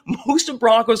finally, most of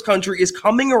Broncos country is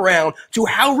coming around to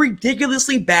how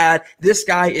ridiculously bad this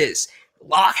guy is.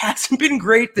 Locke hasn't been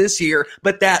great this year,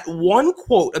 but that one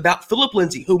quote about Phillip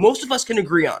Lindsay, who most of us can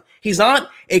agree on, he's not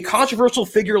a controversial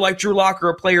figure like Drew Lock or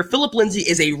a player. Phillip Lindsay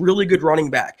is a really good running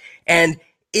back. And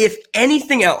if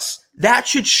anything else, that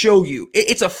should show you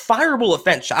it's a fireable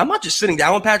offense. I'm not just sitting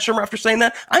down with Pat Shurmur after saying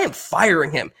that. I am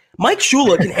firing him. Mike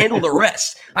Shula can handle the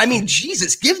rest. I mean,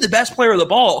 Jesus, give the best player the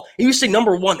ball. And you say,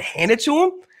 number one, hand it to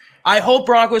him? I hope,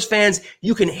 Broncos fans,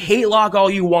 you can hate Locke all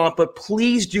you want, but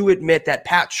please do admit that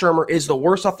Pat Shurmur is the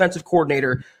worst offensive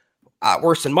coordinator,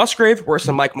 worse than Musgrave, worse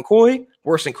than Mike McCoy,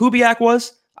 worse than Kubiak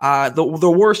was,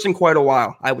 the worst in quite a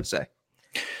while, I would say.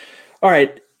 All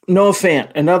right, Noah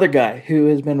Fant, another guy who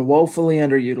has been woefully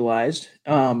underutilized.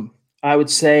 I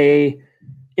would say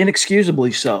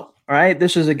inexcusably so. All right,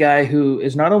 this is a guy who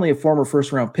is not only a former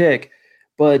first-round pick,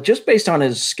 but just based on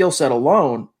his skill set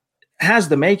alone, has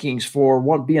the makings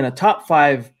for being a top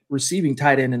 5 receiving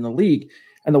tight end in the league.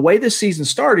 And the way this season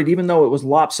started, even though it was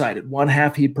lopsided, one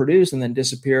half he'd produce and then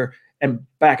disappear and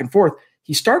back and forth,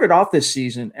 he started off this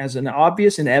season as an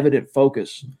obvious and evident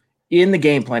focus in the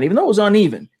game plan. Even though it was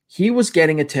uneven, he was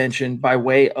getting attention by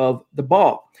way of the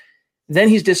ball. Then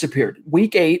he's disappeared.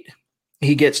 Week 8,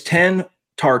 he gets 10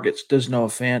 targets, does Noah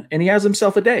Fant, and he has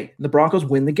himself a day. The Broncos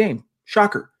win the game.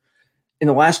 Shocker. In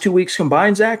the last 2 weeks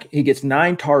combined, Zach, he gets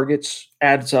 9 targets,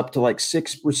 adds up to like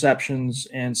 6 receptions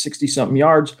and 60-something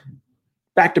yards,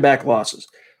 back-to-back losses.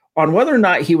 On whether or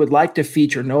not he would like to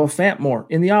feature Noah Fant more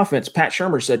in the offense, Pat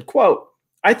Shurmur said, quote,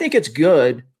 I think it's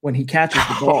good when he catches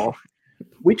the ball.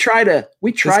 We try to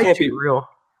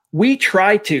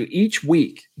each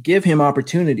week give him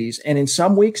opportunities, and in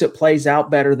some weeks it plays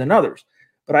out better than others.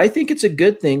 But I think it's a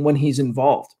good thing when he's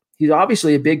involved. He's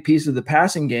obviously a big piece of the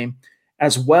passing game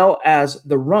as well as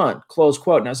the run, close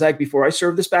quote. Now, Zach, before I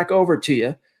serve this back over to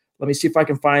you, let me see if I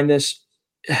can find this.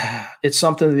 It's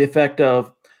something to the effect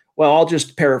of, well, I'll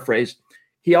just paraphrase.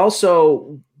 He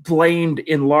also blamed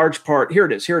in large part, here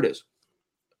it is.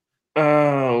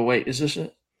 Oh, wait, is this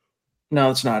it? No,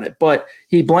 that's not it. But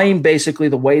he blamed basically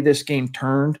the way this game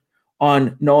turned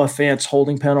on Noah Fant's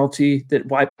holding penalty that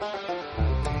wiped.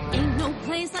 Ain't no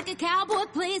place like a cowboy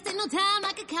place, ain't no time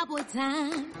like a cowboy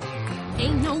time.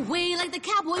 Ain't no way like the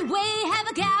cowboy way, have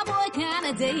a cowboy kind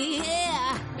of day,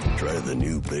 yeah. Try the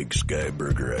new Big Sky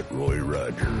Burger at Roy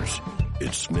Rogers.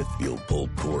 It's Smithfield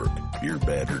pulled pork, beer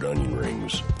battered onion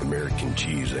rings, American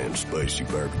cheese, and spicy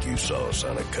barbecue sauce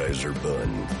on a Kaiser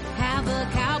bun. Have a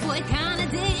cowboy kind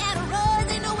of day at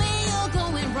Roy's, ain't no way you're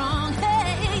going wrong,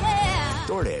 hey, yeah.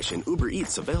 DoorDash and Uber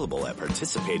Eats available at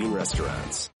participating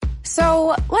restaurants.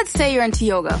 So, let's say you're into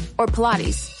yoga or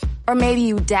Pilates, or maybe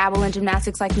you dabble in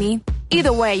gymnastics like me.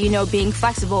 Either way, you know being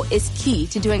flexible is key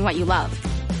to doing what you love.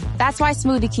 That's why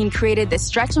Smoothie King created this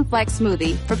Stretch and Flex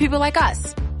smoothie for people like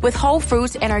us. With whole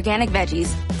fruits and organic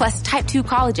veggies, plus type 2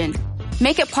 collagen,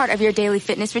 Make it part of your daily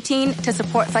fitness routine to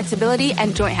support flexibility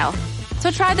and joint health. So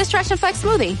try the Stretch and Flex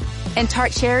smoothie in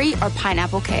tart cherry or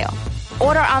pineapple kale.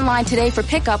 Order online today for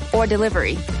pickup or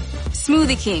delivery.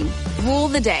 Smoothie King, rule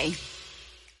the day.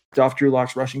 Off Drew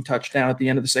Lock's rushing touchdown at the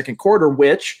end of the second quarter,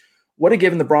 which would have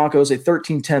given the Broncos a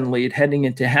 13-10 lead heading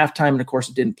into halftime. And of course,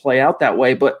 it didn't play out that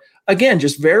way. But again,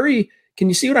 just very, can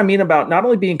you see what I mean about not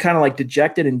only being kind of like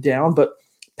dejected and down, but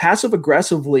passive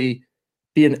aggressively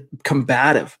being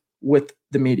combative with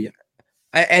the media?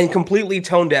 And completely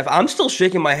tone deaf. I'm still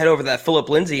shaking my head over that Philip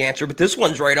Lindsay answer, but this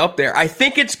one's right up there. I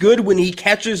think it's good when he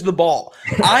catches the ball.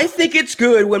 I think it's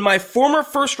good when my former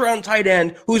first-round tight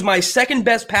end, who's my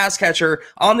second-best pass catcher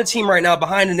on the team right now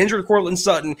behind an injured Cortland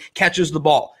Sutton, catches the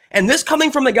ball. And this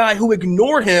coming from the guy who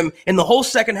ignored him in the whole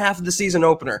second half of the season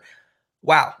opener.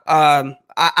 Wow.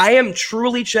 I am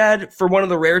truly, Chad, for one of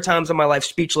the rare times in my life,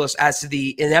 speechless as to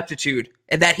the ineptitude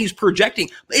that he's projecting.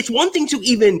 It's one thing to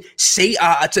even say,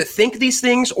 to think these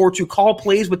things or to call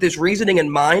plays with this reasoning in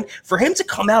mind. For him to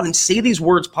come out and say these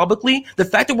words publicly, the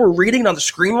fact that we're reading it on the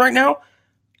screen right now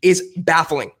is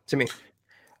baffling to me.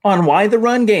 On why the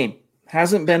run game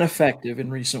hasn't been effective in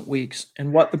recent weeks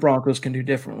and what the Broncos can do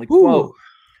differently. Quote,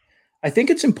 I think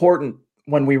it's important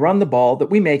when we run the ball that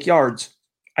we make yards.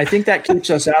 I think that keeps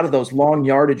us out of those long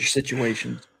yardage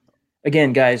situations.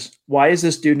 Again, guys, why is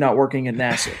this dude not working at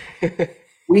NASA?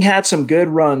 We had some good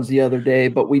runs the other day,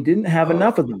 but we didn't have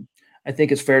enough of them. I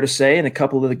think it's fair to say in a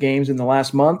couple of the games in the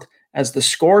last month, as the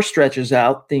score stretches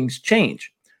out, things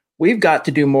change. We've got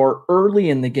to do more early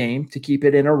in the game to keep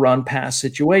it in a run-pass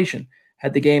situation.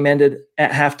 Had the game ended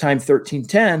at halftime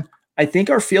 13-10, I think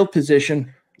our field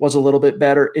position was a little bit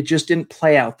better. It just didn't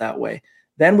play out that way.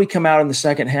 Then we come out in the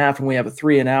second half and we have a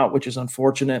 3-and-out, which is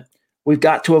unfortunate. We've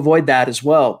got to avoid that as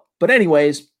well. But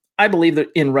anyways, I believe that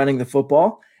in running the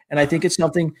football, and I think it's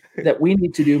something that we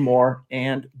need to do more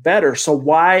and better. So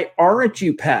why aren't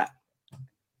you, Pat?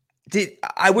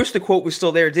 I wish the quote was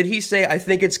still there. Did he say, I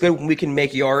think it's good when we can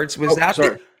make yards? Was that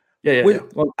sorry. Yeah.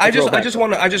 Well, I just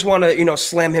want to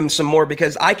slam him some more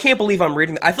because I can't believe I'm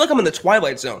reading. I feel like I'm in the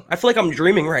Twilight Zone. I feel like I'm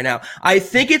dreaming right now. I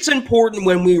think it's important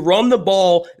when we run the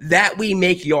ball that we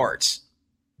make yards.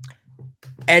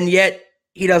 And yet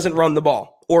he doesn't run the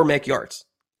ball or make yards.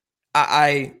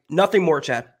 Nothing more,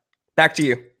 Chad. Back to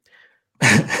you.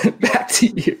 Back to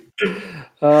you.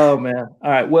 Oh man.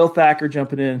 All right. Will Thacker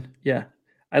jumping in. Yeah.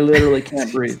 I literally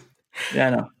can't breathe. Yeah, I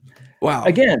know. Wow.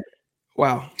 Again.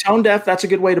 Wow. Tone deaf, that's a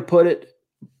good way to put it.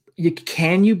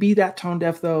 Can you be that tone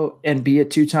deaf, though, and be a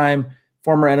two-time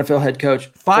former NFL head coach?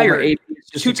 Fired.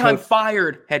 Two-time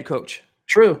fired head coach.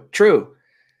 True.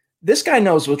 This guy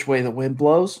knows which way the wind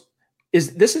blows.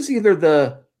 This is either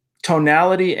the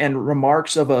tonality and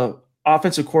remarks of a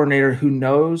offensive coordinator who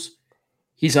knows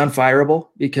he's unfireable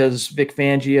because Vic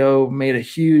Fangio made a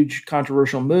huge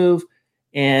controversial move,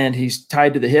 and he's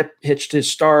tied to the hip, hitched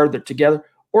his star, they're together.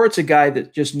 Or it's a guy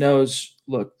that just knows,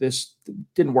 look, this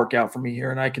didn't work out for me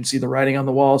here, and I can see the writing on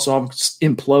the wall, so I'm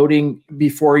imploding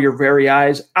before your very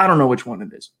eyes. I don't know which one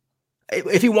it is.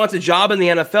 If he wants a job in the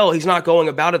NFL, he's not going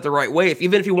about it the right way.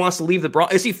 Even if he wants to leave the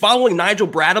Broncos, is he following Nigel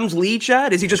Bradham's lead,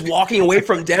 Chad? Is he just walking away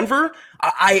from Denver?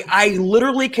 I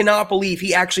literally cannot believe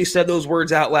he actually said those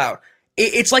words out loud.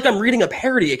 It's like I'm reading a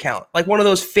parody account, like one of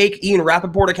those fake Ian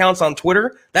Rappaport accounts on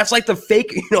Twitter. That's like the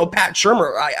fake, Pat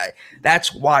Shurmur.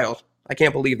 That's wild. I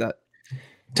can't believe that.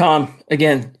 Tom,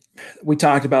 again, we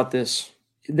talked about this.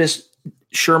 This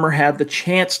Shurmur had the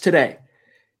chance today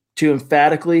to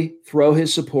emphatically throw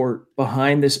his support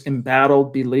behind this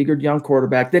embattled, beleaguered young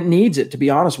quarterback that needs it, to be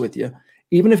honest with you.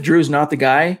 Even if Drew's not the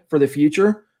guy for the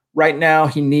future, right now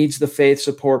he needs the faith,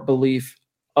 support, belief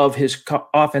of his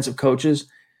offensive coaches.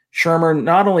 Shurmur,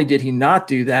 not only did he not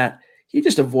do that, he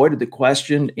just avoided the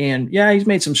question. And, yeah, he's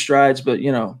made some strides, but,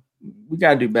 we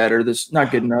got to do better. This is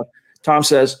not good enough. Tom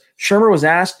says, Shurmur was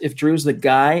asked if Drew's the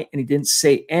guy, and he didn't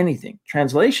say anything.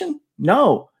 Translation?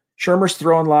 No. Shurmur's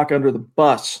throwing Locke under the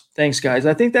bus. Thanks, guys.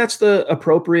 I think that's the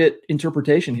appropriate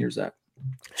interpretation here, Zach.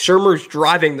 Shurmur's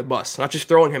driving the bus, not just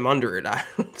throwing him under it.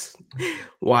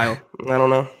 Wild. I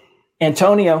don't know.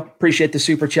 Antonio, appreciate the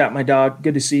super chat, my dog.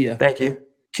 Good to see you. Thank you.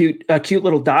 Cute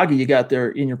little doggy you got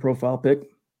there in your profile pic.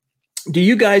 Do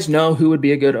you guys know who would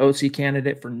be a good OC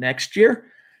candidate for next year?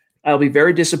 I'll be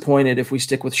very disappointed if we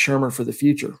stick with Shurmur for the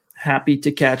future. Happy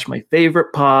to catch my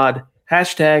favorite pod.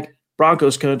 #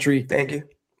 Broncos country. Thank you.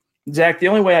 Zach, the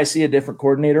only way I see a different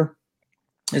coordinator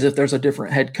is if there's a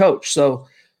different head coach. So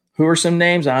who are some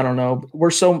names? I don't know. We're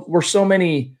so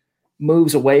many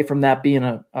moves away from that being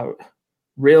a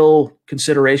real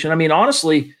consideration. I mean,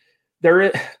 honestly,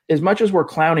 as much as we're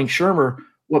clowning Shurmur,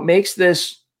 what makes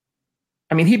this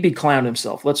I mean, he be-clowned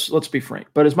himself. Let's be frank.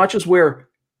 But as much as we're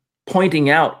pointing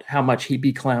out how much he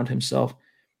be-clowned himself,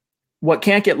 what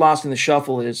can't get lost in the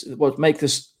shuffle is what make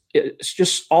this it's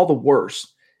just all the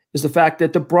worse is the fact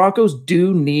that the Broncos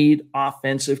do need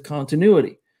offensive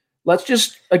continuity. Let's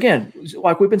just, again,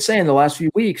 like we've been saying the last few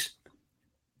weeks,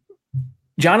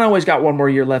 John Elway's got one more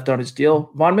year left on his deal.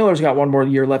 Von Miller's got one more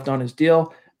year left on his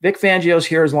deal. Vic Fangio's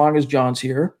here as long as John's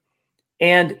here.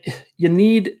 And you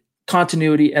need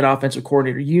continuity at offensive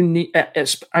coordinator. You need,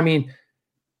 I mean,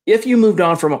 if you moved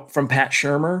on from Pat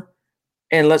Shurmur,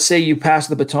 and let's say you pass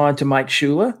the baton to Mike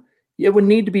Shula, it would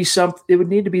need to be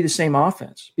the same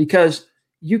offense, because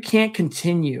you can't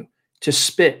continue to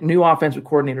spit new offensive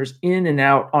coordinators in and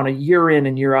out on a year in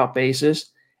and year out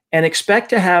basis and expect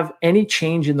to have any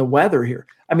change in the weather here.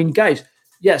 I mean, guys,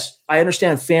 yes, I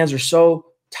understand fans are so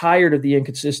tired of the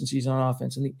inconsistencies on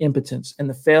offense and the impotence and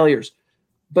the failures,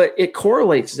 but it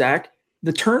correlates, Zach,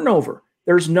 the turnover.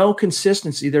 There's no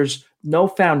consistency. There's no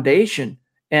foundation.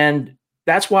 And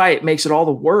that's why it makes it all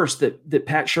the worse that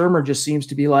Pat Shurmur just seems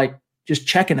to be like just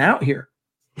checking out here.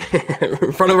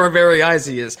 In front of our very eyes,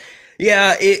 he is.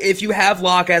 Yeah, if you have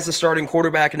Locke as the starting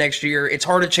quarterback next year, it's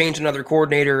hard to change another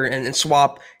coordinator and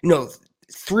swap,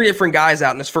 3 different guys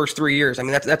out in his first 3 years. I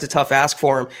mean, that's a tough ask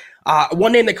for him.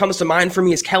 One name that comes to mind for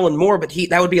me is Kellen Moore, but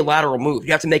that would be a lateral move.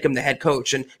 You have to make him the head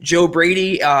coach. And Joe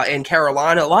Brady in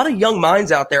Carolina, a lot of young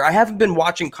minds out there. I haven't been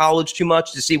watching college too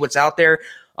much to see what's out there,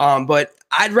 but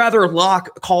I'd rather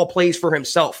Locke call plays for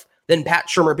himself than Pat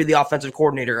Shurmur be the offensive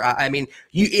coordinator. I mean,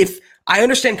 if I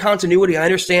understand continuity, I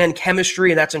understand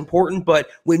chemistry, and that's important, but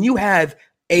when you have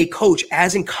a coach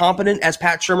as incompetent as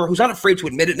Pat Shurmur, who's not afraid to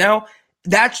admit it now,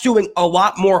 that's doing a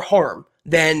lot more harm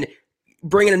than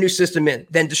bringing a new system in,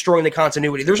 than destroying the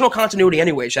continuity. There's no continuity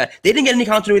anyway, Chad. They didn't get any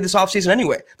continuity this offseason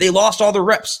anyway. They lost all their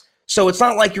reps. So it's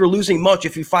not like you're losing much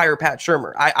if you fire Pat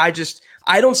Shurmur.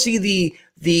 I don't see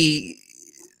the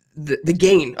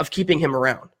gain of keeping him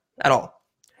around at all.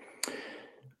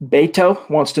 Beto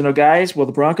wants to know, guys, will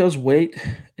the Broncos wait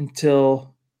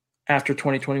until after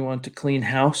 2021 to clean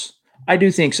house? I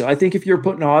do think so. I think if you're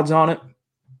putting odds on it,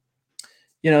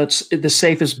 it's the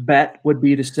safest bet would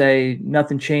be to say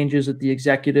nothing changes at the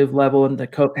executive level and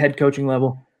the head coaching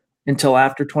level until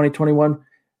after 2021.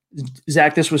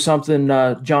 Zach, this was something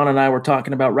John and I were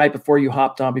talking about right before you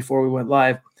hopped on, before we went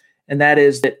live, and that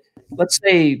is that let's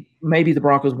say maybe the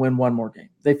Broncos win one more game.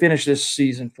 They finish this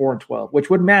season 4-12, which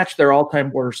would match their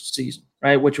all-time worst season,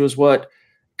 right? Which was what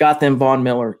got them Von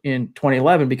Miller in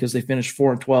 2011, because they finished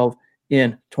 4-12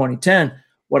 in 2010.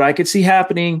 What I could see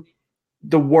happening,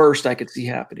 the worst I could see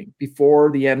happening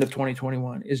before the end of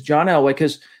 2021 is John Elway,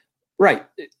 because, right,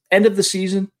 end of the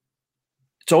season,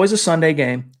 it's always a Sunday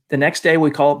game. The next day we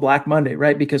call it Black Monday,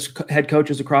 right? Because head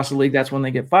coaches across the league, that's when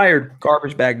they get fired.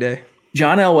 Garbage bag day.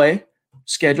 John Elway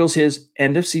schedules his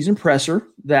end of season presser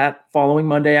that following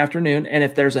Monday afternoon. And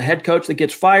if there's a head coach that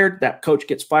gets fired, that coach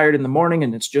gets fired in the morning,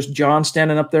 and it's just John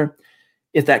standing up there.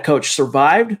 If that coach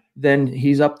survived, then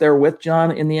he's up there with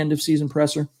John in the end of season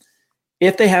presser.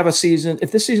 If they have a season,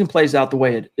 if this season plays out the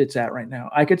way it's at right now,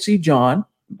 I could see John,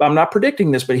 I'm not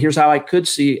predicting this, but here's how I could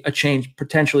see a change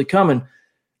potentially coming.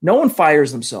 No one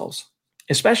fires themselves,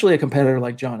 especially a competitor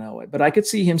like John Elway, but I could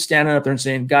see him standing up there and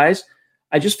saying, guys,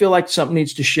 I just feel like something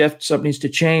needs to shift, something needs to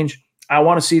change. I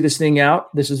want to see this thing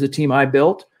out. This is the team I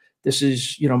built. This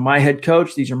is, my head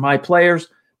coach. These are my players.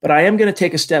 But I am going to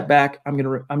take a step back.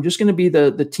 I'm just going to be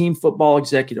the team football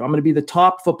executive. I'm going to be the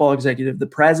top football executive, the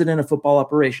president of football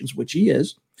operations, which he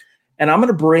is. And I'm going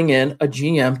to bring in a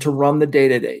GM to run the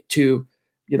day-to-day, to,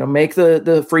 make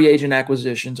the free agent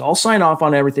acquisitions. I'll sign off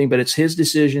on everything, but it's his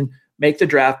decision, make the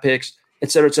draft picks, et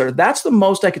cetera, et cetera. That's the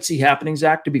most I could see happening,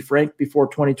 Zach, to be frank, before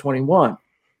 2021.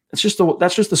 That's just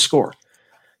the score.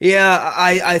 Yeah,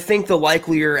 I think the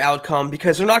likelier outcome,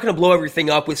 because they're not going to blow everything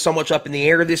up with so much up in the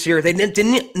air this year. They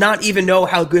didn't not even know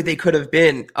how good they could have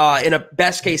been in a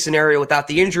best case scenario without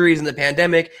the injuries and the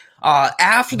pandemic.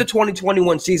 After the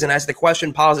 2021 season, as the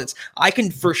question posits, I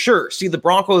can for sure see the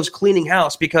Broncos cleaning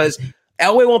house, because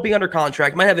Elway won't be under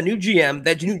contract. Might have a new GM.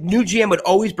 That new GM would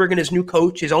always bring in his new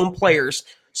coach, his own players.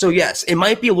 So yes, it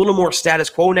might be a little more status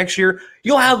quo next year.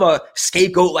 You'll have a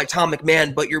scapegoat like Tom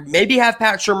McMahon, but you'll maybe have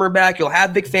Pat Shurmur back. You'll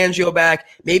have Vic Fangio back,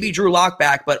 maybe Drew Lock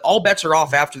back, but all bets are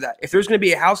off after that. If there's going to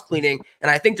be a house cleaning, and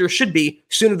I think there should be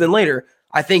sooner than later,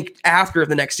 I think after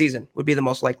the next season would be the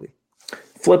most likely.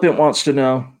 Flippant wants to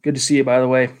know, good to see you, by the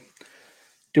way,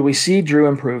 do we see Drew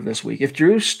improve this week? If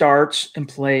Drew starts and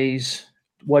plays,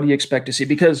 what do you expect to see?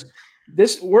 Because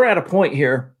we're at a point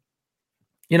here,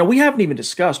 we haven't even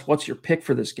discussed what's your pick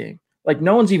for this game. Like,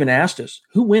 no one's even asked us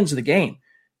who wins the game.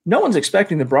 no one's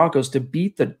expecting the Broncos to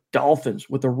beat the Dolphins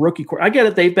with a rookie quarterback. I get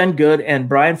it. They've been good. And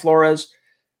Brian Flores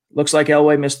looks like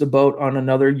Elway missed the boat on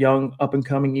another young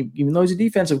up-and-coming, even though he's a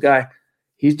defensive guy.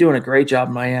 He's doing a great job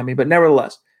in Miami. But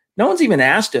nevertheless, no one's even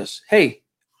asked us, hey,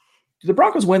 do the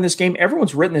Broncos win this game?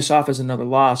 Everyone's written this off as another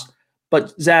loss.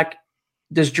 But, Zach,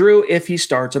 does Drew, if he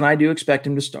starts, and I do expect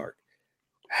him to start,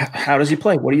 how does he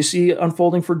play? What do you see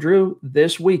unfolding for Drew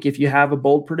this week if you have a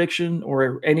bold prediction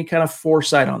or any kind of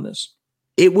foresight on this?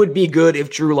 It would be good if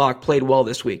Drew Lock played well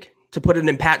this week, to put it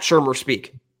in Pat Shurmur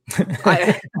speak.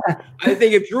 I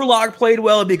think if Drew Lock played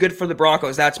well, it'd be good for the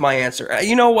Broncos. That's my answer.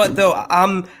 You know what, though?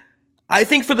 I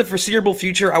think for the foreseeable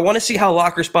future, I want to see how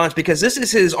Lock responds, because this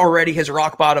is his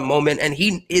rock bottom moment, and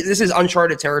this is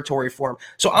uncharted territory for him.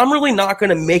 So I'm really not going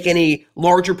to make any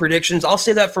larger predictions. I'll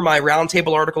say that for my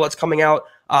roundtable article that's coming out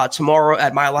tomorrow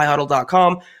at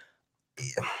milehighhuddle.com.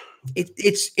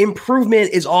 It's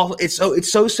improvement is all. It's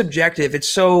so subjective. It's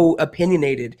so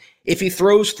opinionated. If he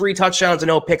throws 3 touchdowns and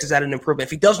no picks, is that an improvement?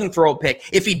 If he doesn't throw a pick,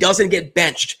 if he doesn't get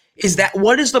benched,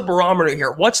 what is the barometer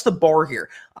here? What's the bar here?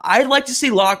 I'd like to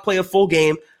see Locke play a full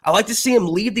game. I like to see him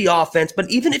lead the offense. But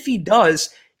even if he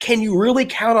does, can you really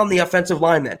count on the offensive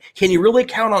line then? Can you really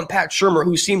count on Pat Shurmur,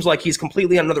 who seems like he's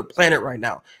completely on another planet right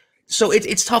now? So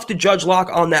it's tough to judge Locke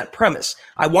on that premise.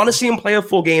 I want to see him play a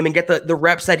full game and get the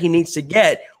reps that he needs to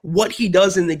get. What he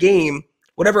does in the game,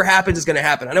 whatever happens is going to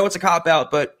happen. I know it's a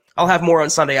cop-out, but I'll have more on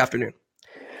Sunday afternoon.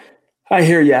 I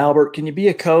hear you, Albert. Can you be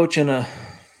a coach and an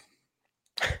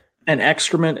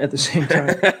excrement at the same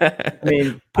time? I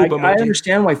mean, I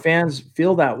understand why fans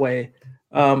feel that way.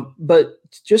 But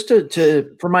just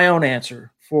for my own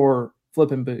answer for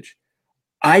Flippin' Booch,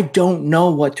 I don't know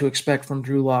what to expect from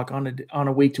Drew Lock on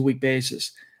a week-to-week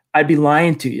basis. I'd be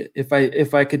lying to you if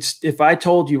I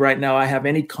told you right now I have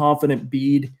any confident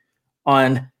bead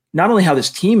on not only how this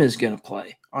team is going to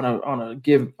play on a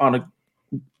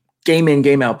game in,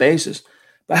 game out basis,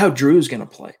 but how Drew's going to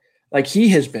play. Like, he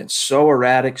has been so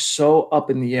erratic, so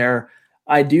up in the air.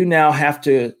 I do now have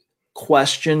to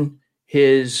question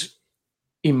his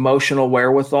emotional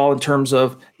wherewithal in terms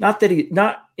of not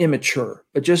immature,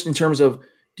 but just in terms of,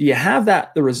 do you have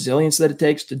the resilience that it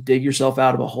takes to dig yourself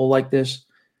out of a hole like this?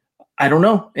 I don't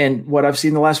know. And what I've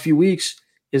seen the last few weeks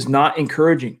is not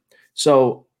encouraging.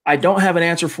 So I don't have an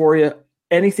answer for you.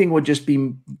 Anything would just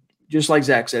be, just like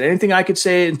Zach said, anything I could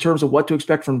say in terms of what to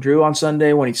expect from Drew on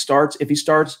Sunday when he starts, if he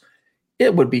starts,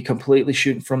 it would be completely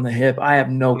shooting from the hip. I have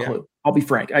no clue. I'll be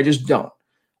frank. I just don't.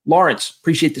 Lawrence,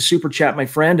 appreciate the super chat, my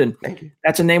friend. And thank you.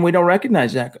 That's a name we don't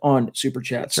recognize, Zach, on super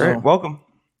chat. That's right. Welcome.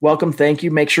 Welcome. Thank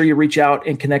you. Make sure you reach out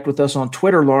and connect with us on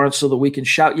Twitter, Lawrence, so that we can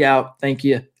shout you out. Thank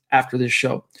you after this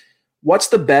show. What's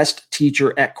the best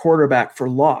teacher at quarterback for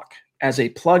Locke as a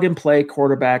plug-and-play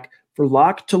quarterback for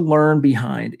Locke to learn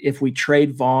behind if we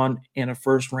trade Vaughn in a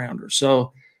first rounder?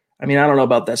 So, I mean, I don't know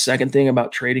about that second thing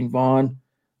about trading Vaughn,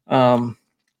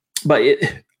 but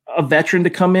a veteran to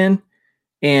come in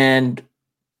and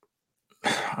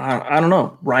I don't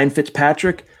know, Ryan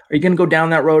Fitzpatrick, are you going to go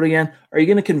down that road again? Are you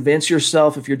going to convince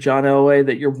yourself, if you're John Elway,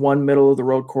 that you're one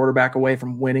middle-of-the-road quarterback away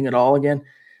from winning it all again?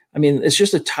 I mean, it's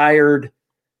just a tired,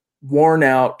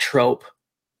 worn-out trope.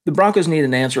 The Broncos need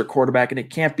an answer at quarterback, and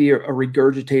it can't be a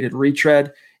regurgitated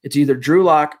retread. It's either Drew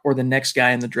Lock or the next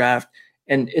guy in the draft.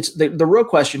 And it's the real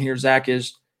question here, Zach,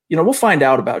 is, we'll find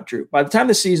out about Drew. By the time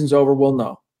the season's over, we'll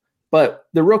know. But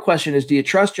the real question is, do you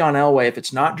trust John Elway, if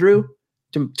it's not Drew,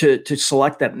 to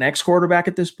select that next quarterback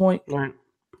at this point? Right.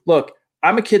 Look,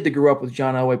 I'm a kid that grew up with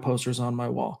John Elway posters on my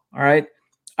wall. All right.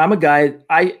 I'm a guy,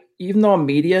 even though I'm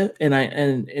media and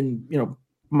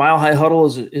Mile High Huddle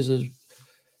is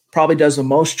probably does the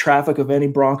most traffic of any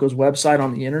Broncos website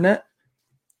on the internet,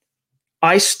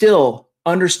 I still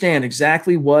understand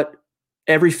exactly what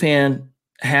every fan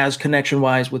has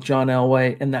connection-wise with John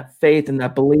Elway and that faith and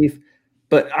that belief.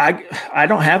 But I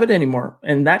don't have it anymore.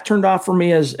 And that turned off for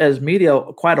me as media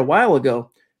quite a while ago.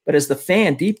 But as the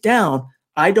fan, deep down,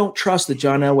 I don't trust that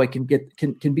John Elway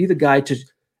can be the guy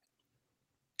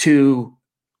to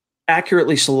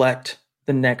accurately select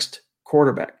the next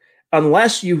quarterback,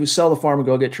 unless you sell the farm and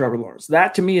go get Trevor Lawrence.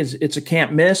 That to me it's a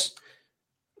can't miss.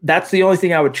 That's the only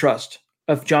thing I would trust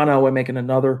of John Elway making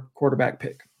another quarterback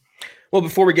pick. Well,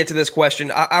 before we get to this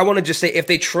question, I want to just say, if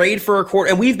they trade for a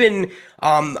quarterback, and we've been,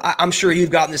 I'm sure you've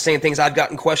gotten the same things. I've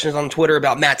gotten questions on Twitter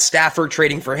about Matt Stafford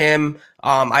trading for him.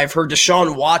 I've heard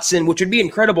Deshaun Watson, which would be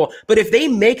incredible. But if they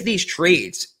make these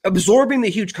trades, absorbing the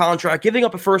huge contract, giving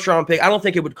up a first-round pick, I don't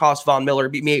think it would cost Von Miller.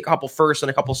 It'd be me a couple firsts and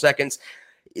a couple seconds.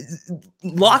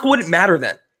 Lock wouldn't matter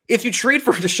then. If you trade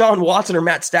for Deshaun Watson or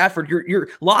Matt Stafford, your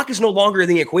Locke is no longer in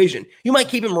the equation. You might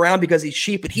keep him around because he's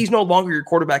cheap, but he's no longer your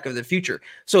quarterback of the future.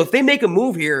 So if they make a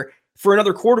move here for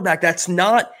another quarterback that's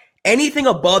not anything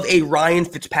above a Ryan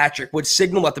Fitzpatrick, would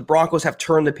signal that the Broncos have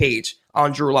turned the page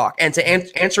on Drew Lock. And to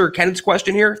answer Kenneth's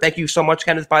question here, thank you so much,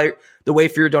 Kenneth, by the way,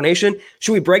 for your donation.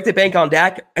 Should we break the bank on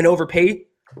Dak and overpay?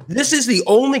 This is the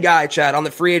only guy, Chad, on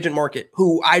the free agent market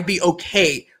who I'd be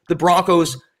okay the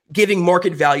Broncos giving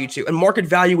market value to. And market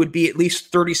value would be at least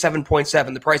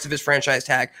 37.7, the price of his franchise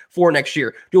tag for next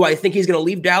year. Do I think he's going to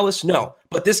leave Dallas? No.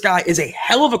 But this guy is a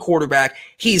hell of a quarterback.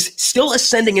 He's still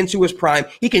ascending into his prime.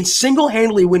 He can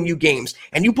single-handedly win you games.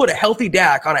 And you put a healthy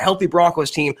Dak on a healthy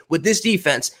Broncos team with this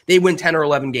defense, they win 10 or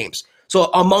 11 games. So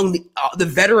among the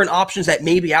veteran options that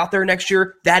may be out there next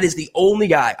year, that is the only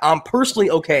guy I'm personally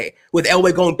okay with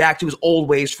Elway going back to his old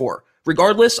ways for.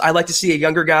 Regardless, I like to see a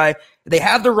younger guy. They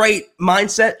have the right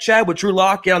mindset, Chad, with Drew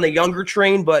Lock, get on the younger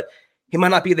train, but he might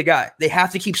not be the guy. They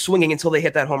have to keep swinging until they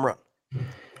hit that home run.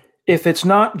 If it's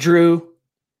not Drew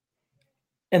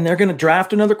and they're going to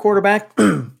draft another quarterback,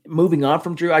 moving on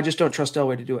from Drew, I just don't trust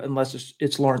Elway to do it unless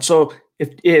it's Lawrence. So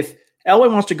if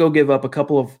Elway wants to go give up a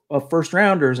couple of first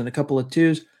rounders and a couple of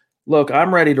twos, look,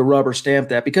 I'm ready to rubber stamp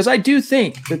that because I do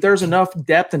think that there's enough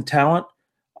depth and talent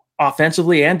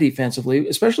offensively and defensively,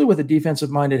 especially with a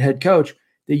defensive-minded head coach,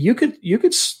 that you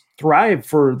could thrive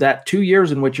for that 2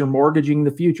 years in which you're mortgaging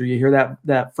the future. You hear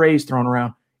that phrase thrown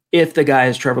around. If the guy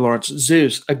is Trevor Lawrence,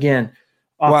 Zeus again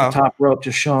off the top rope,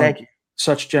 just showing Thank you.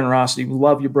 Such generosity. We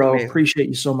love you, bro. Amazing. Appreciate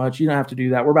you so much. You don't have to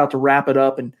do that. We're about to wrap it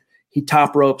up, and he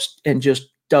top ropes and just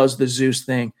does the Zeus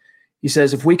thing. He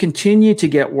says, if we continue to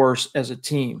get worse as a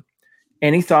team,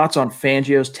 any thoughts on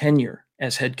Fangio's tenure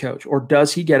as head coach, or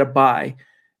does he get a bye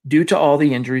due to all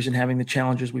the injuries and having the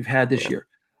challenges we've had this year?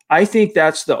 I think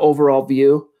that's the overall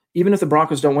view. Even if the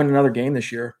Broncos don't win another game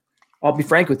this year, I'll be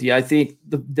frank with you. I think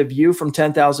the view from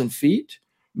 10,000 feet,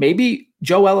 maybe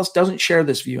Joe Ellis doesn't share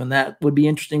this view, and that would be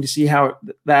interesting to see how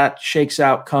that shakes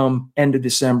out come end of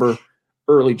December,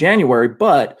 early January.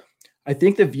 But I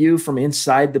think the view from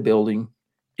inside the building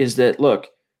is that, look,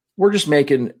 we're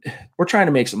trying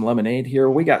to make some lemonade here.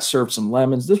 We got served some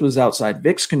lemons. This was outside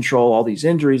Vic's control, all these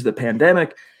injuries, the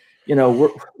pandemic.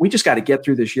 We just got to get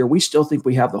through this year. We still think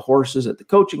we have the horses at the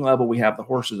coaching level. We have the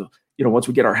horses, once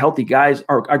we get our healthy guys,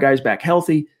 our guys back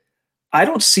healthy. I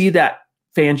don't see that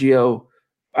Fangio.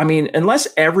 I mean, unless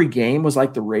every game was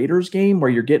like the Raiders game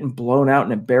where you're getting blown out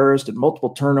and embarrassed and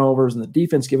multiple turnovers and the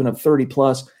defense giving up 30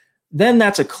 plus, then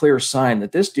that's a clear sign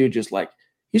that this dude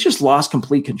he's just lost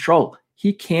complete control.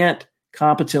 He can't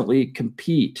competently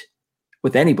compete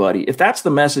with anybody. If that's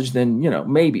the message, then,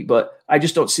 maybe, but I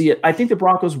just don't see it. I think the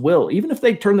Broncos will, even if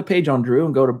they turn the page on Drew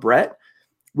and go to Brett.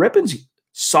 Rypien's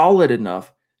solid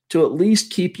enough to at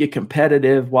least keep you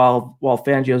competitive while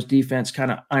Fangio's defense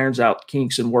kind of irons out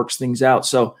kinks and works things out.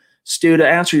 So, Stu, to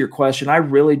answer your question, I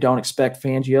really don't expect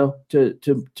Fangio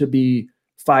to be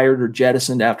fired or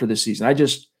jettisoned after this season.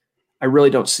 I really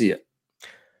don't see it.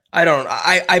 I don't.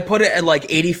 I put it at like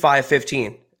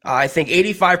 85-15. I think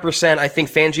 85%. I think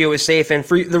Fangio is safe, and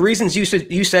for the reasons you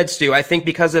said, Stu, I think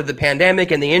because of the pandemic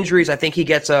and the injuries, I think he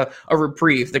gets a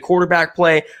reprieve. The quarterback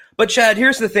play. But Chad,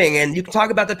 here's the thing, and you can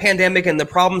talk about the pandemic and the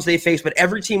problems they face, but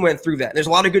every team went through that. There's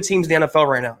a lot of good teams in the NFL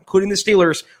right now, including the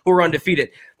Steelers, who are undefeated.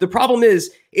 The problem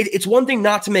is, it's one thing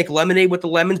not to make lemonade with the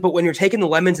lemons, but when you're taking the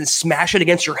lemons and smash it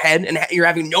against your head and you're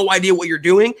having no idea what you're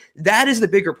doing, that is the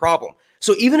bigger problem.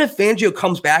 So even if Fangio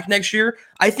comes back next year,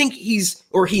 I think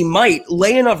he might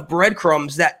lay enough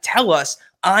breadcrumbs that tell us,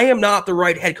 I am not the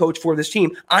right head coach for this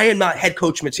team. I am not head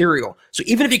coach material. So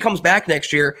even if he comes back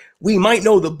next year, we might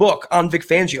know the book on Vic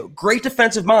Fangio. Great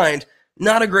defensive mind,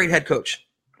 not a great head coach.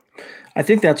 I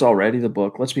think that's already the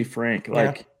book. Let's be frank.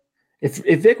 If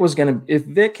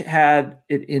Vic had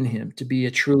it in him to be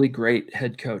a truly great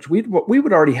head coach, we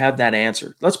would already have that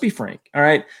answer. Let's be frank. All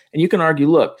right. And you can argue,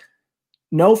 look,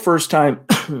 no first-time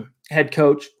head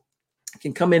coach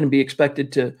can come in and be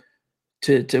expected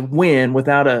to win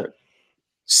without a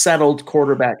settled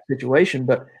quarterback situation.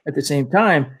 But at the same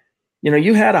time,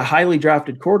 you had a highly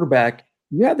drafted quarterback.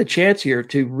 You had the chance here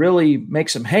to really make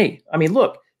some hay. I mean,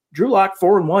 look, Drew Lock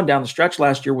 4-1 down the stretch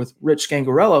last year with Rich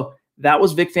Scangarello. That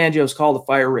was Vic Fangio's call to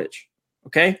fire Rich.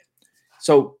 Okay,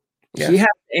 so he has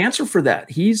to answer for that.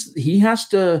 He has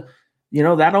to,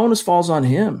 that onus falls on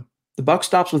him. The buck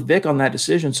stops with Vic on that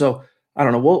decision. So I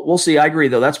don't know. We'll see. I agree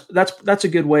though. That's a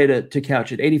good way to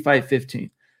couch it.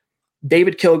 85-15.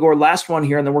 David Kilgore, last one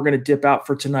here, and then we're going to dip out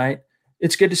for tonight.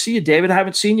 It's good to see you, David. I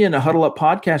haven't seen you in a Huddle Up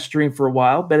podcast stream for a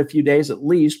while, been a few days at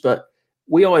least, but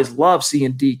we always love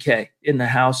seeing DK in the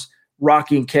house.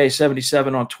 Rocking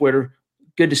K77 on Twitter.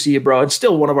 good to see you, bro. And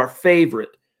still one of our favorite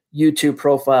YouTube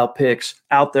profile pics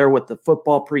out there with the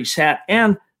football priest hat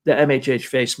and the MHH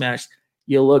face mask.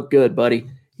 You look good, buddy.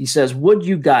 He says, would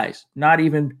you guys not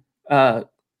even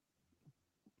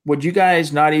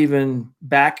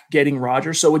back getting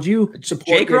Rodgers? So would you support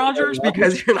Jake Rodgers?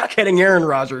 Because you're not getting Aaron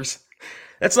Rodgers.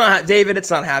 That's not, David, it's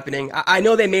not happening. I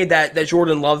know they made that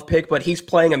Jordan Love pick, but he's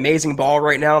playing amazing ball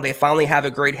right now. They finally have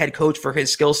a great head coach for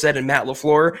his skill set in Matt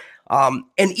LaFleur. And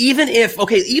even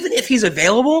if he's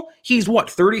available, he's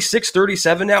 36,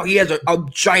 37 now. He has a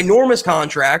ginormous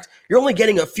contract. You're only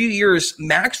getting a few years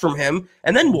max from him.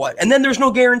 And then what? And then there's no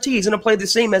guarantee he's going to play the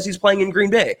same as he's playing in Green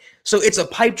Bay. So it's a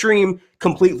pipe dream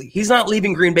completely. He's not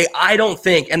leaving Green Bay, I don't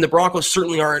think. And the Broncos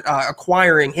certainly aren't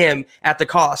acquiring him at the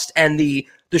cost and the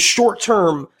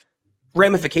short-term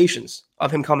ramifications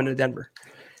of him coming to Denver.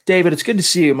 David, it's good to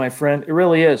see you, my friend. It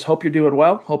really is. Hope you're doing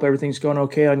well. Hope everything's going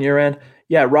okay on your end.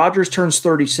 Yeah, Rodgers turns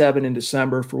 37 in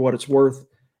December for what it's worth.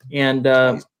 And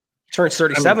he turns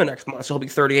 37 next month, so he'll be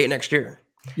 38 next year.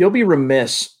 You'll be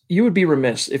remiss. You would be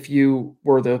remiss if you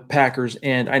were the Packers.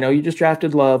 And I know you just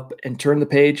drafted Love and turned the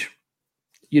page.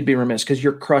 You'd be remiss because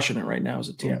you're crushing it right now as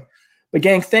a team. Yeah. But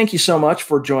gang, thank you so much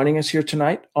for joining us here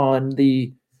tonight on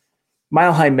the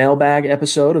Mile High Mailbag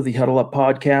episode of the Huddle Up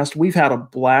podcast. We've had a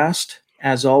blast,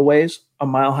 as always. A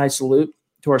Mile High salute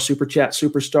to our Super Chat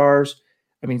superstars.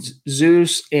 I mean,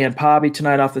 Zeus and Pobby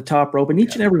tonight off the top rope, and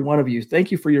each and every one of you,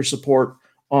 thank you for your support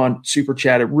on Super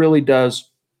Chat. It really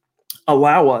does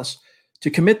allow us to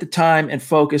commit the time and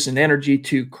focus and energy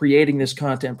to creating this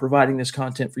content, providing this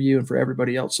content for you and for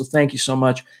everybody else. So thank you so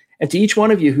much. And to each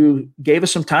one of you who gave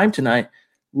us some time tonight,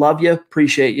 love you,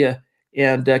 appreciate you,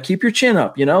 and keep your chin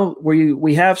up. You know,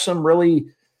 we have some really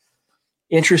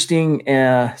interesting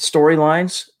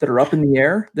storylines that are up in the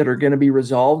air that are going to be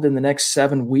resolved in the next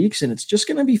 7 weeks. And it's just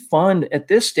going to be fun at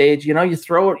this stage. You know, you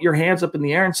throw your hands up in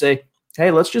the air and say,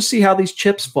 hey, let's just see how these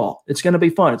chips fall. It's going to be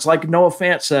fun. It's like Noah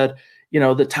Fant said, you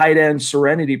know, the tight end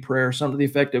serenity prayer, something to the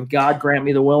effect of God grant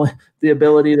me the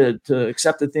ability to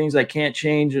accept the things I can't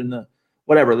change and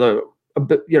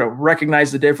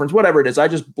recognize the difference, whatever it is. I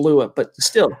just blew it, but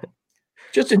still,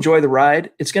 just enjoy the ride.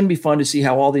 It's going to be fun to see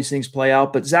how all these things play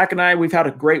out. But Zach and I, we've had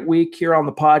a great week here on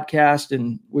the podcast,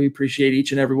 and we appreciate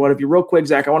each and every one of you. Real quick,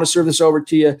 Zach, I want to serve this over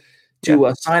to you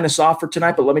to sign us off for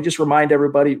tonight. But let me just remind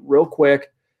everybody real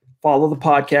quick, follow the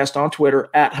podcast on Twitter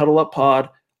at HuddleUpPod,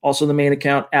 also the main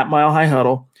account at Mile High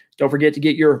Huddle. Don't forget to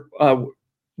get your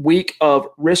week of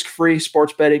risk-free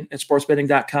sports betting at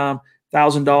sportsbetting.com,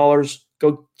 $1,000.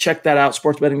 Go check that out,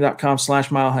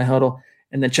 sportsbetting.com/Mile High Huddle.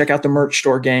 And then check out the merch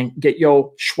store, gang. Get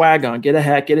your swag on. Get a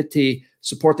hat, get a tee.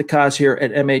 Support the cause here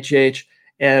at MHH.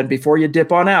 And before you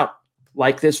dip on out,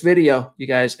 like this video, you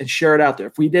guys, and share it out there.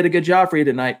 If we did a good job for you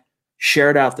tonight, share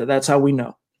it out there. That's how we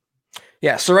know.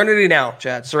 Yeah, serenity now,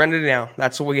 Chad. Serenity now.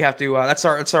 That's what we have to. That's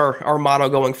our motto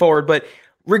going forward. But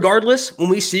regardless, when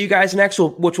we see you guys next,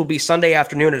 which will be Sunday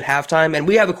afternoon at halftime, and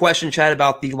we have a question, Chad,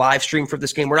 about the live stream for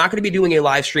this game. We're not going to be doing a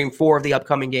live stream for the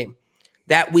upcoming game.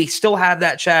 That we still have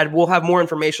that, Chad. We'll have more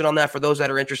information on that for those that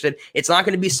are interested. It's not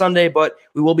going to be Sunday, but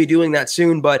we will be doing that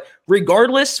soon. But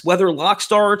regardless, whether Locke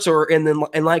starts or in the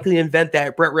likely event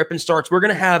that Brett Rypien starts, we're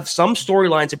going to have some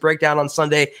storylines to break down on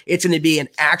Sunday. It's going to be an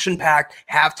action-packed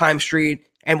halftime street,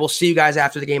 and we'll see you guys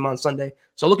after the game on Sunday.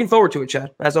 So looking forward to it,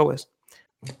 Chad, as always.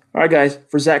 All right, guys.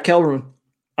 For Zach Kellerman,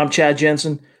 I'm Chad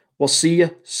Jensen. We'll see you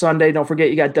Sunday. Don't forget,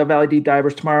 you got Dove Valley Deep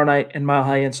Divers tomorrow night and Mile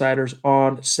High Insiders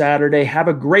on Saturday. Have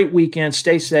a great weekend.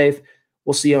 Stay safe.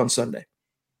 We'll see you on Sunday.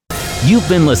 You've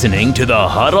been listening to the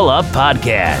Huddle Up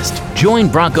Podcast. Join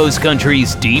Broncos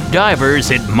Country's deep divers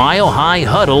at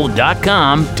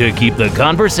milehighhuddle.com to keep the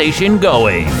conversation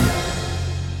going.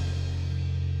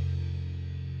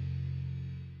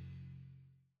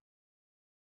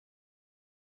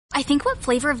 I think what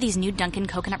flavor of these new Dunkin'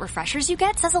 Coconut Refreshers you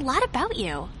get says a lot about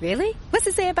you. Really? What's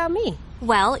it say about me?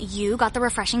 Well, you got the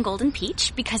refreshing golden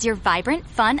peach because you're vibrant,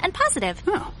 fun, and positive.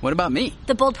 Oh, what about me?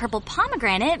 The bold purple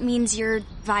pomegranate means you're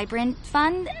vibrant,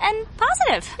 fun, and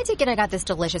positive. I take it I got this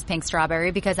delicious pink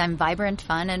strawberry because I'm vibrant,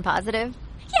 fun, and positive.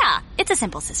 Yeah, it's a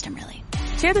simple system, really.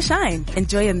 Share the shine.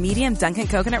 Enjoy a medium Dunkin'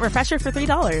 Coconut Refresher for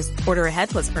 $3. Order ahead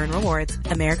plus earn rewards.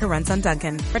 America runs on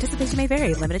Dunkin'. Participation may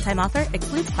vary. Limited time offer.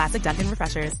 Excludes classic Dunkin'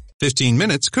 Refreshers. 15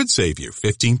 minutes could save you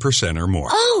 15% or more.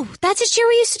 Oh, that's a cheer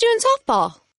we used to do in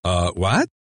softball. What?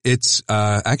 It's,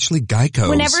 actually Geico's.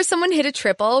 Whenever someone hit a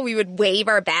triple, we would wave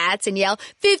our bats and yell,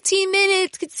 15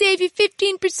 minutes could save you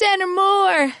 15% or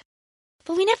more.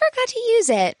 But we never got to use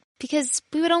it because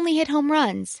we would only hit home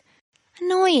runs.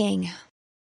 Annoying.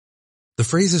 The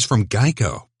phrase is from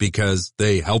Geico because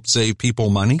they help save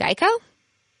people money. Geico?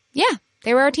 Yeah,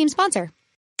 they were our team sponsor.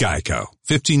 Geico.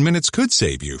 15 minutes could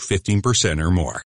save you 15% or more.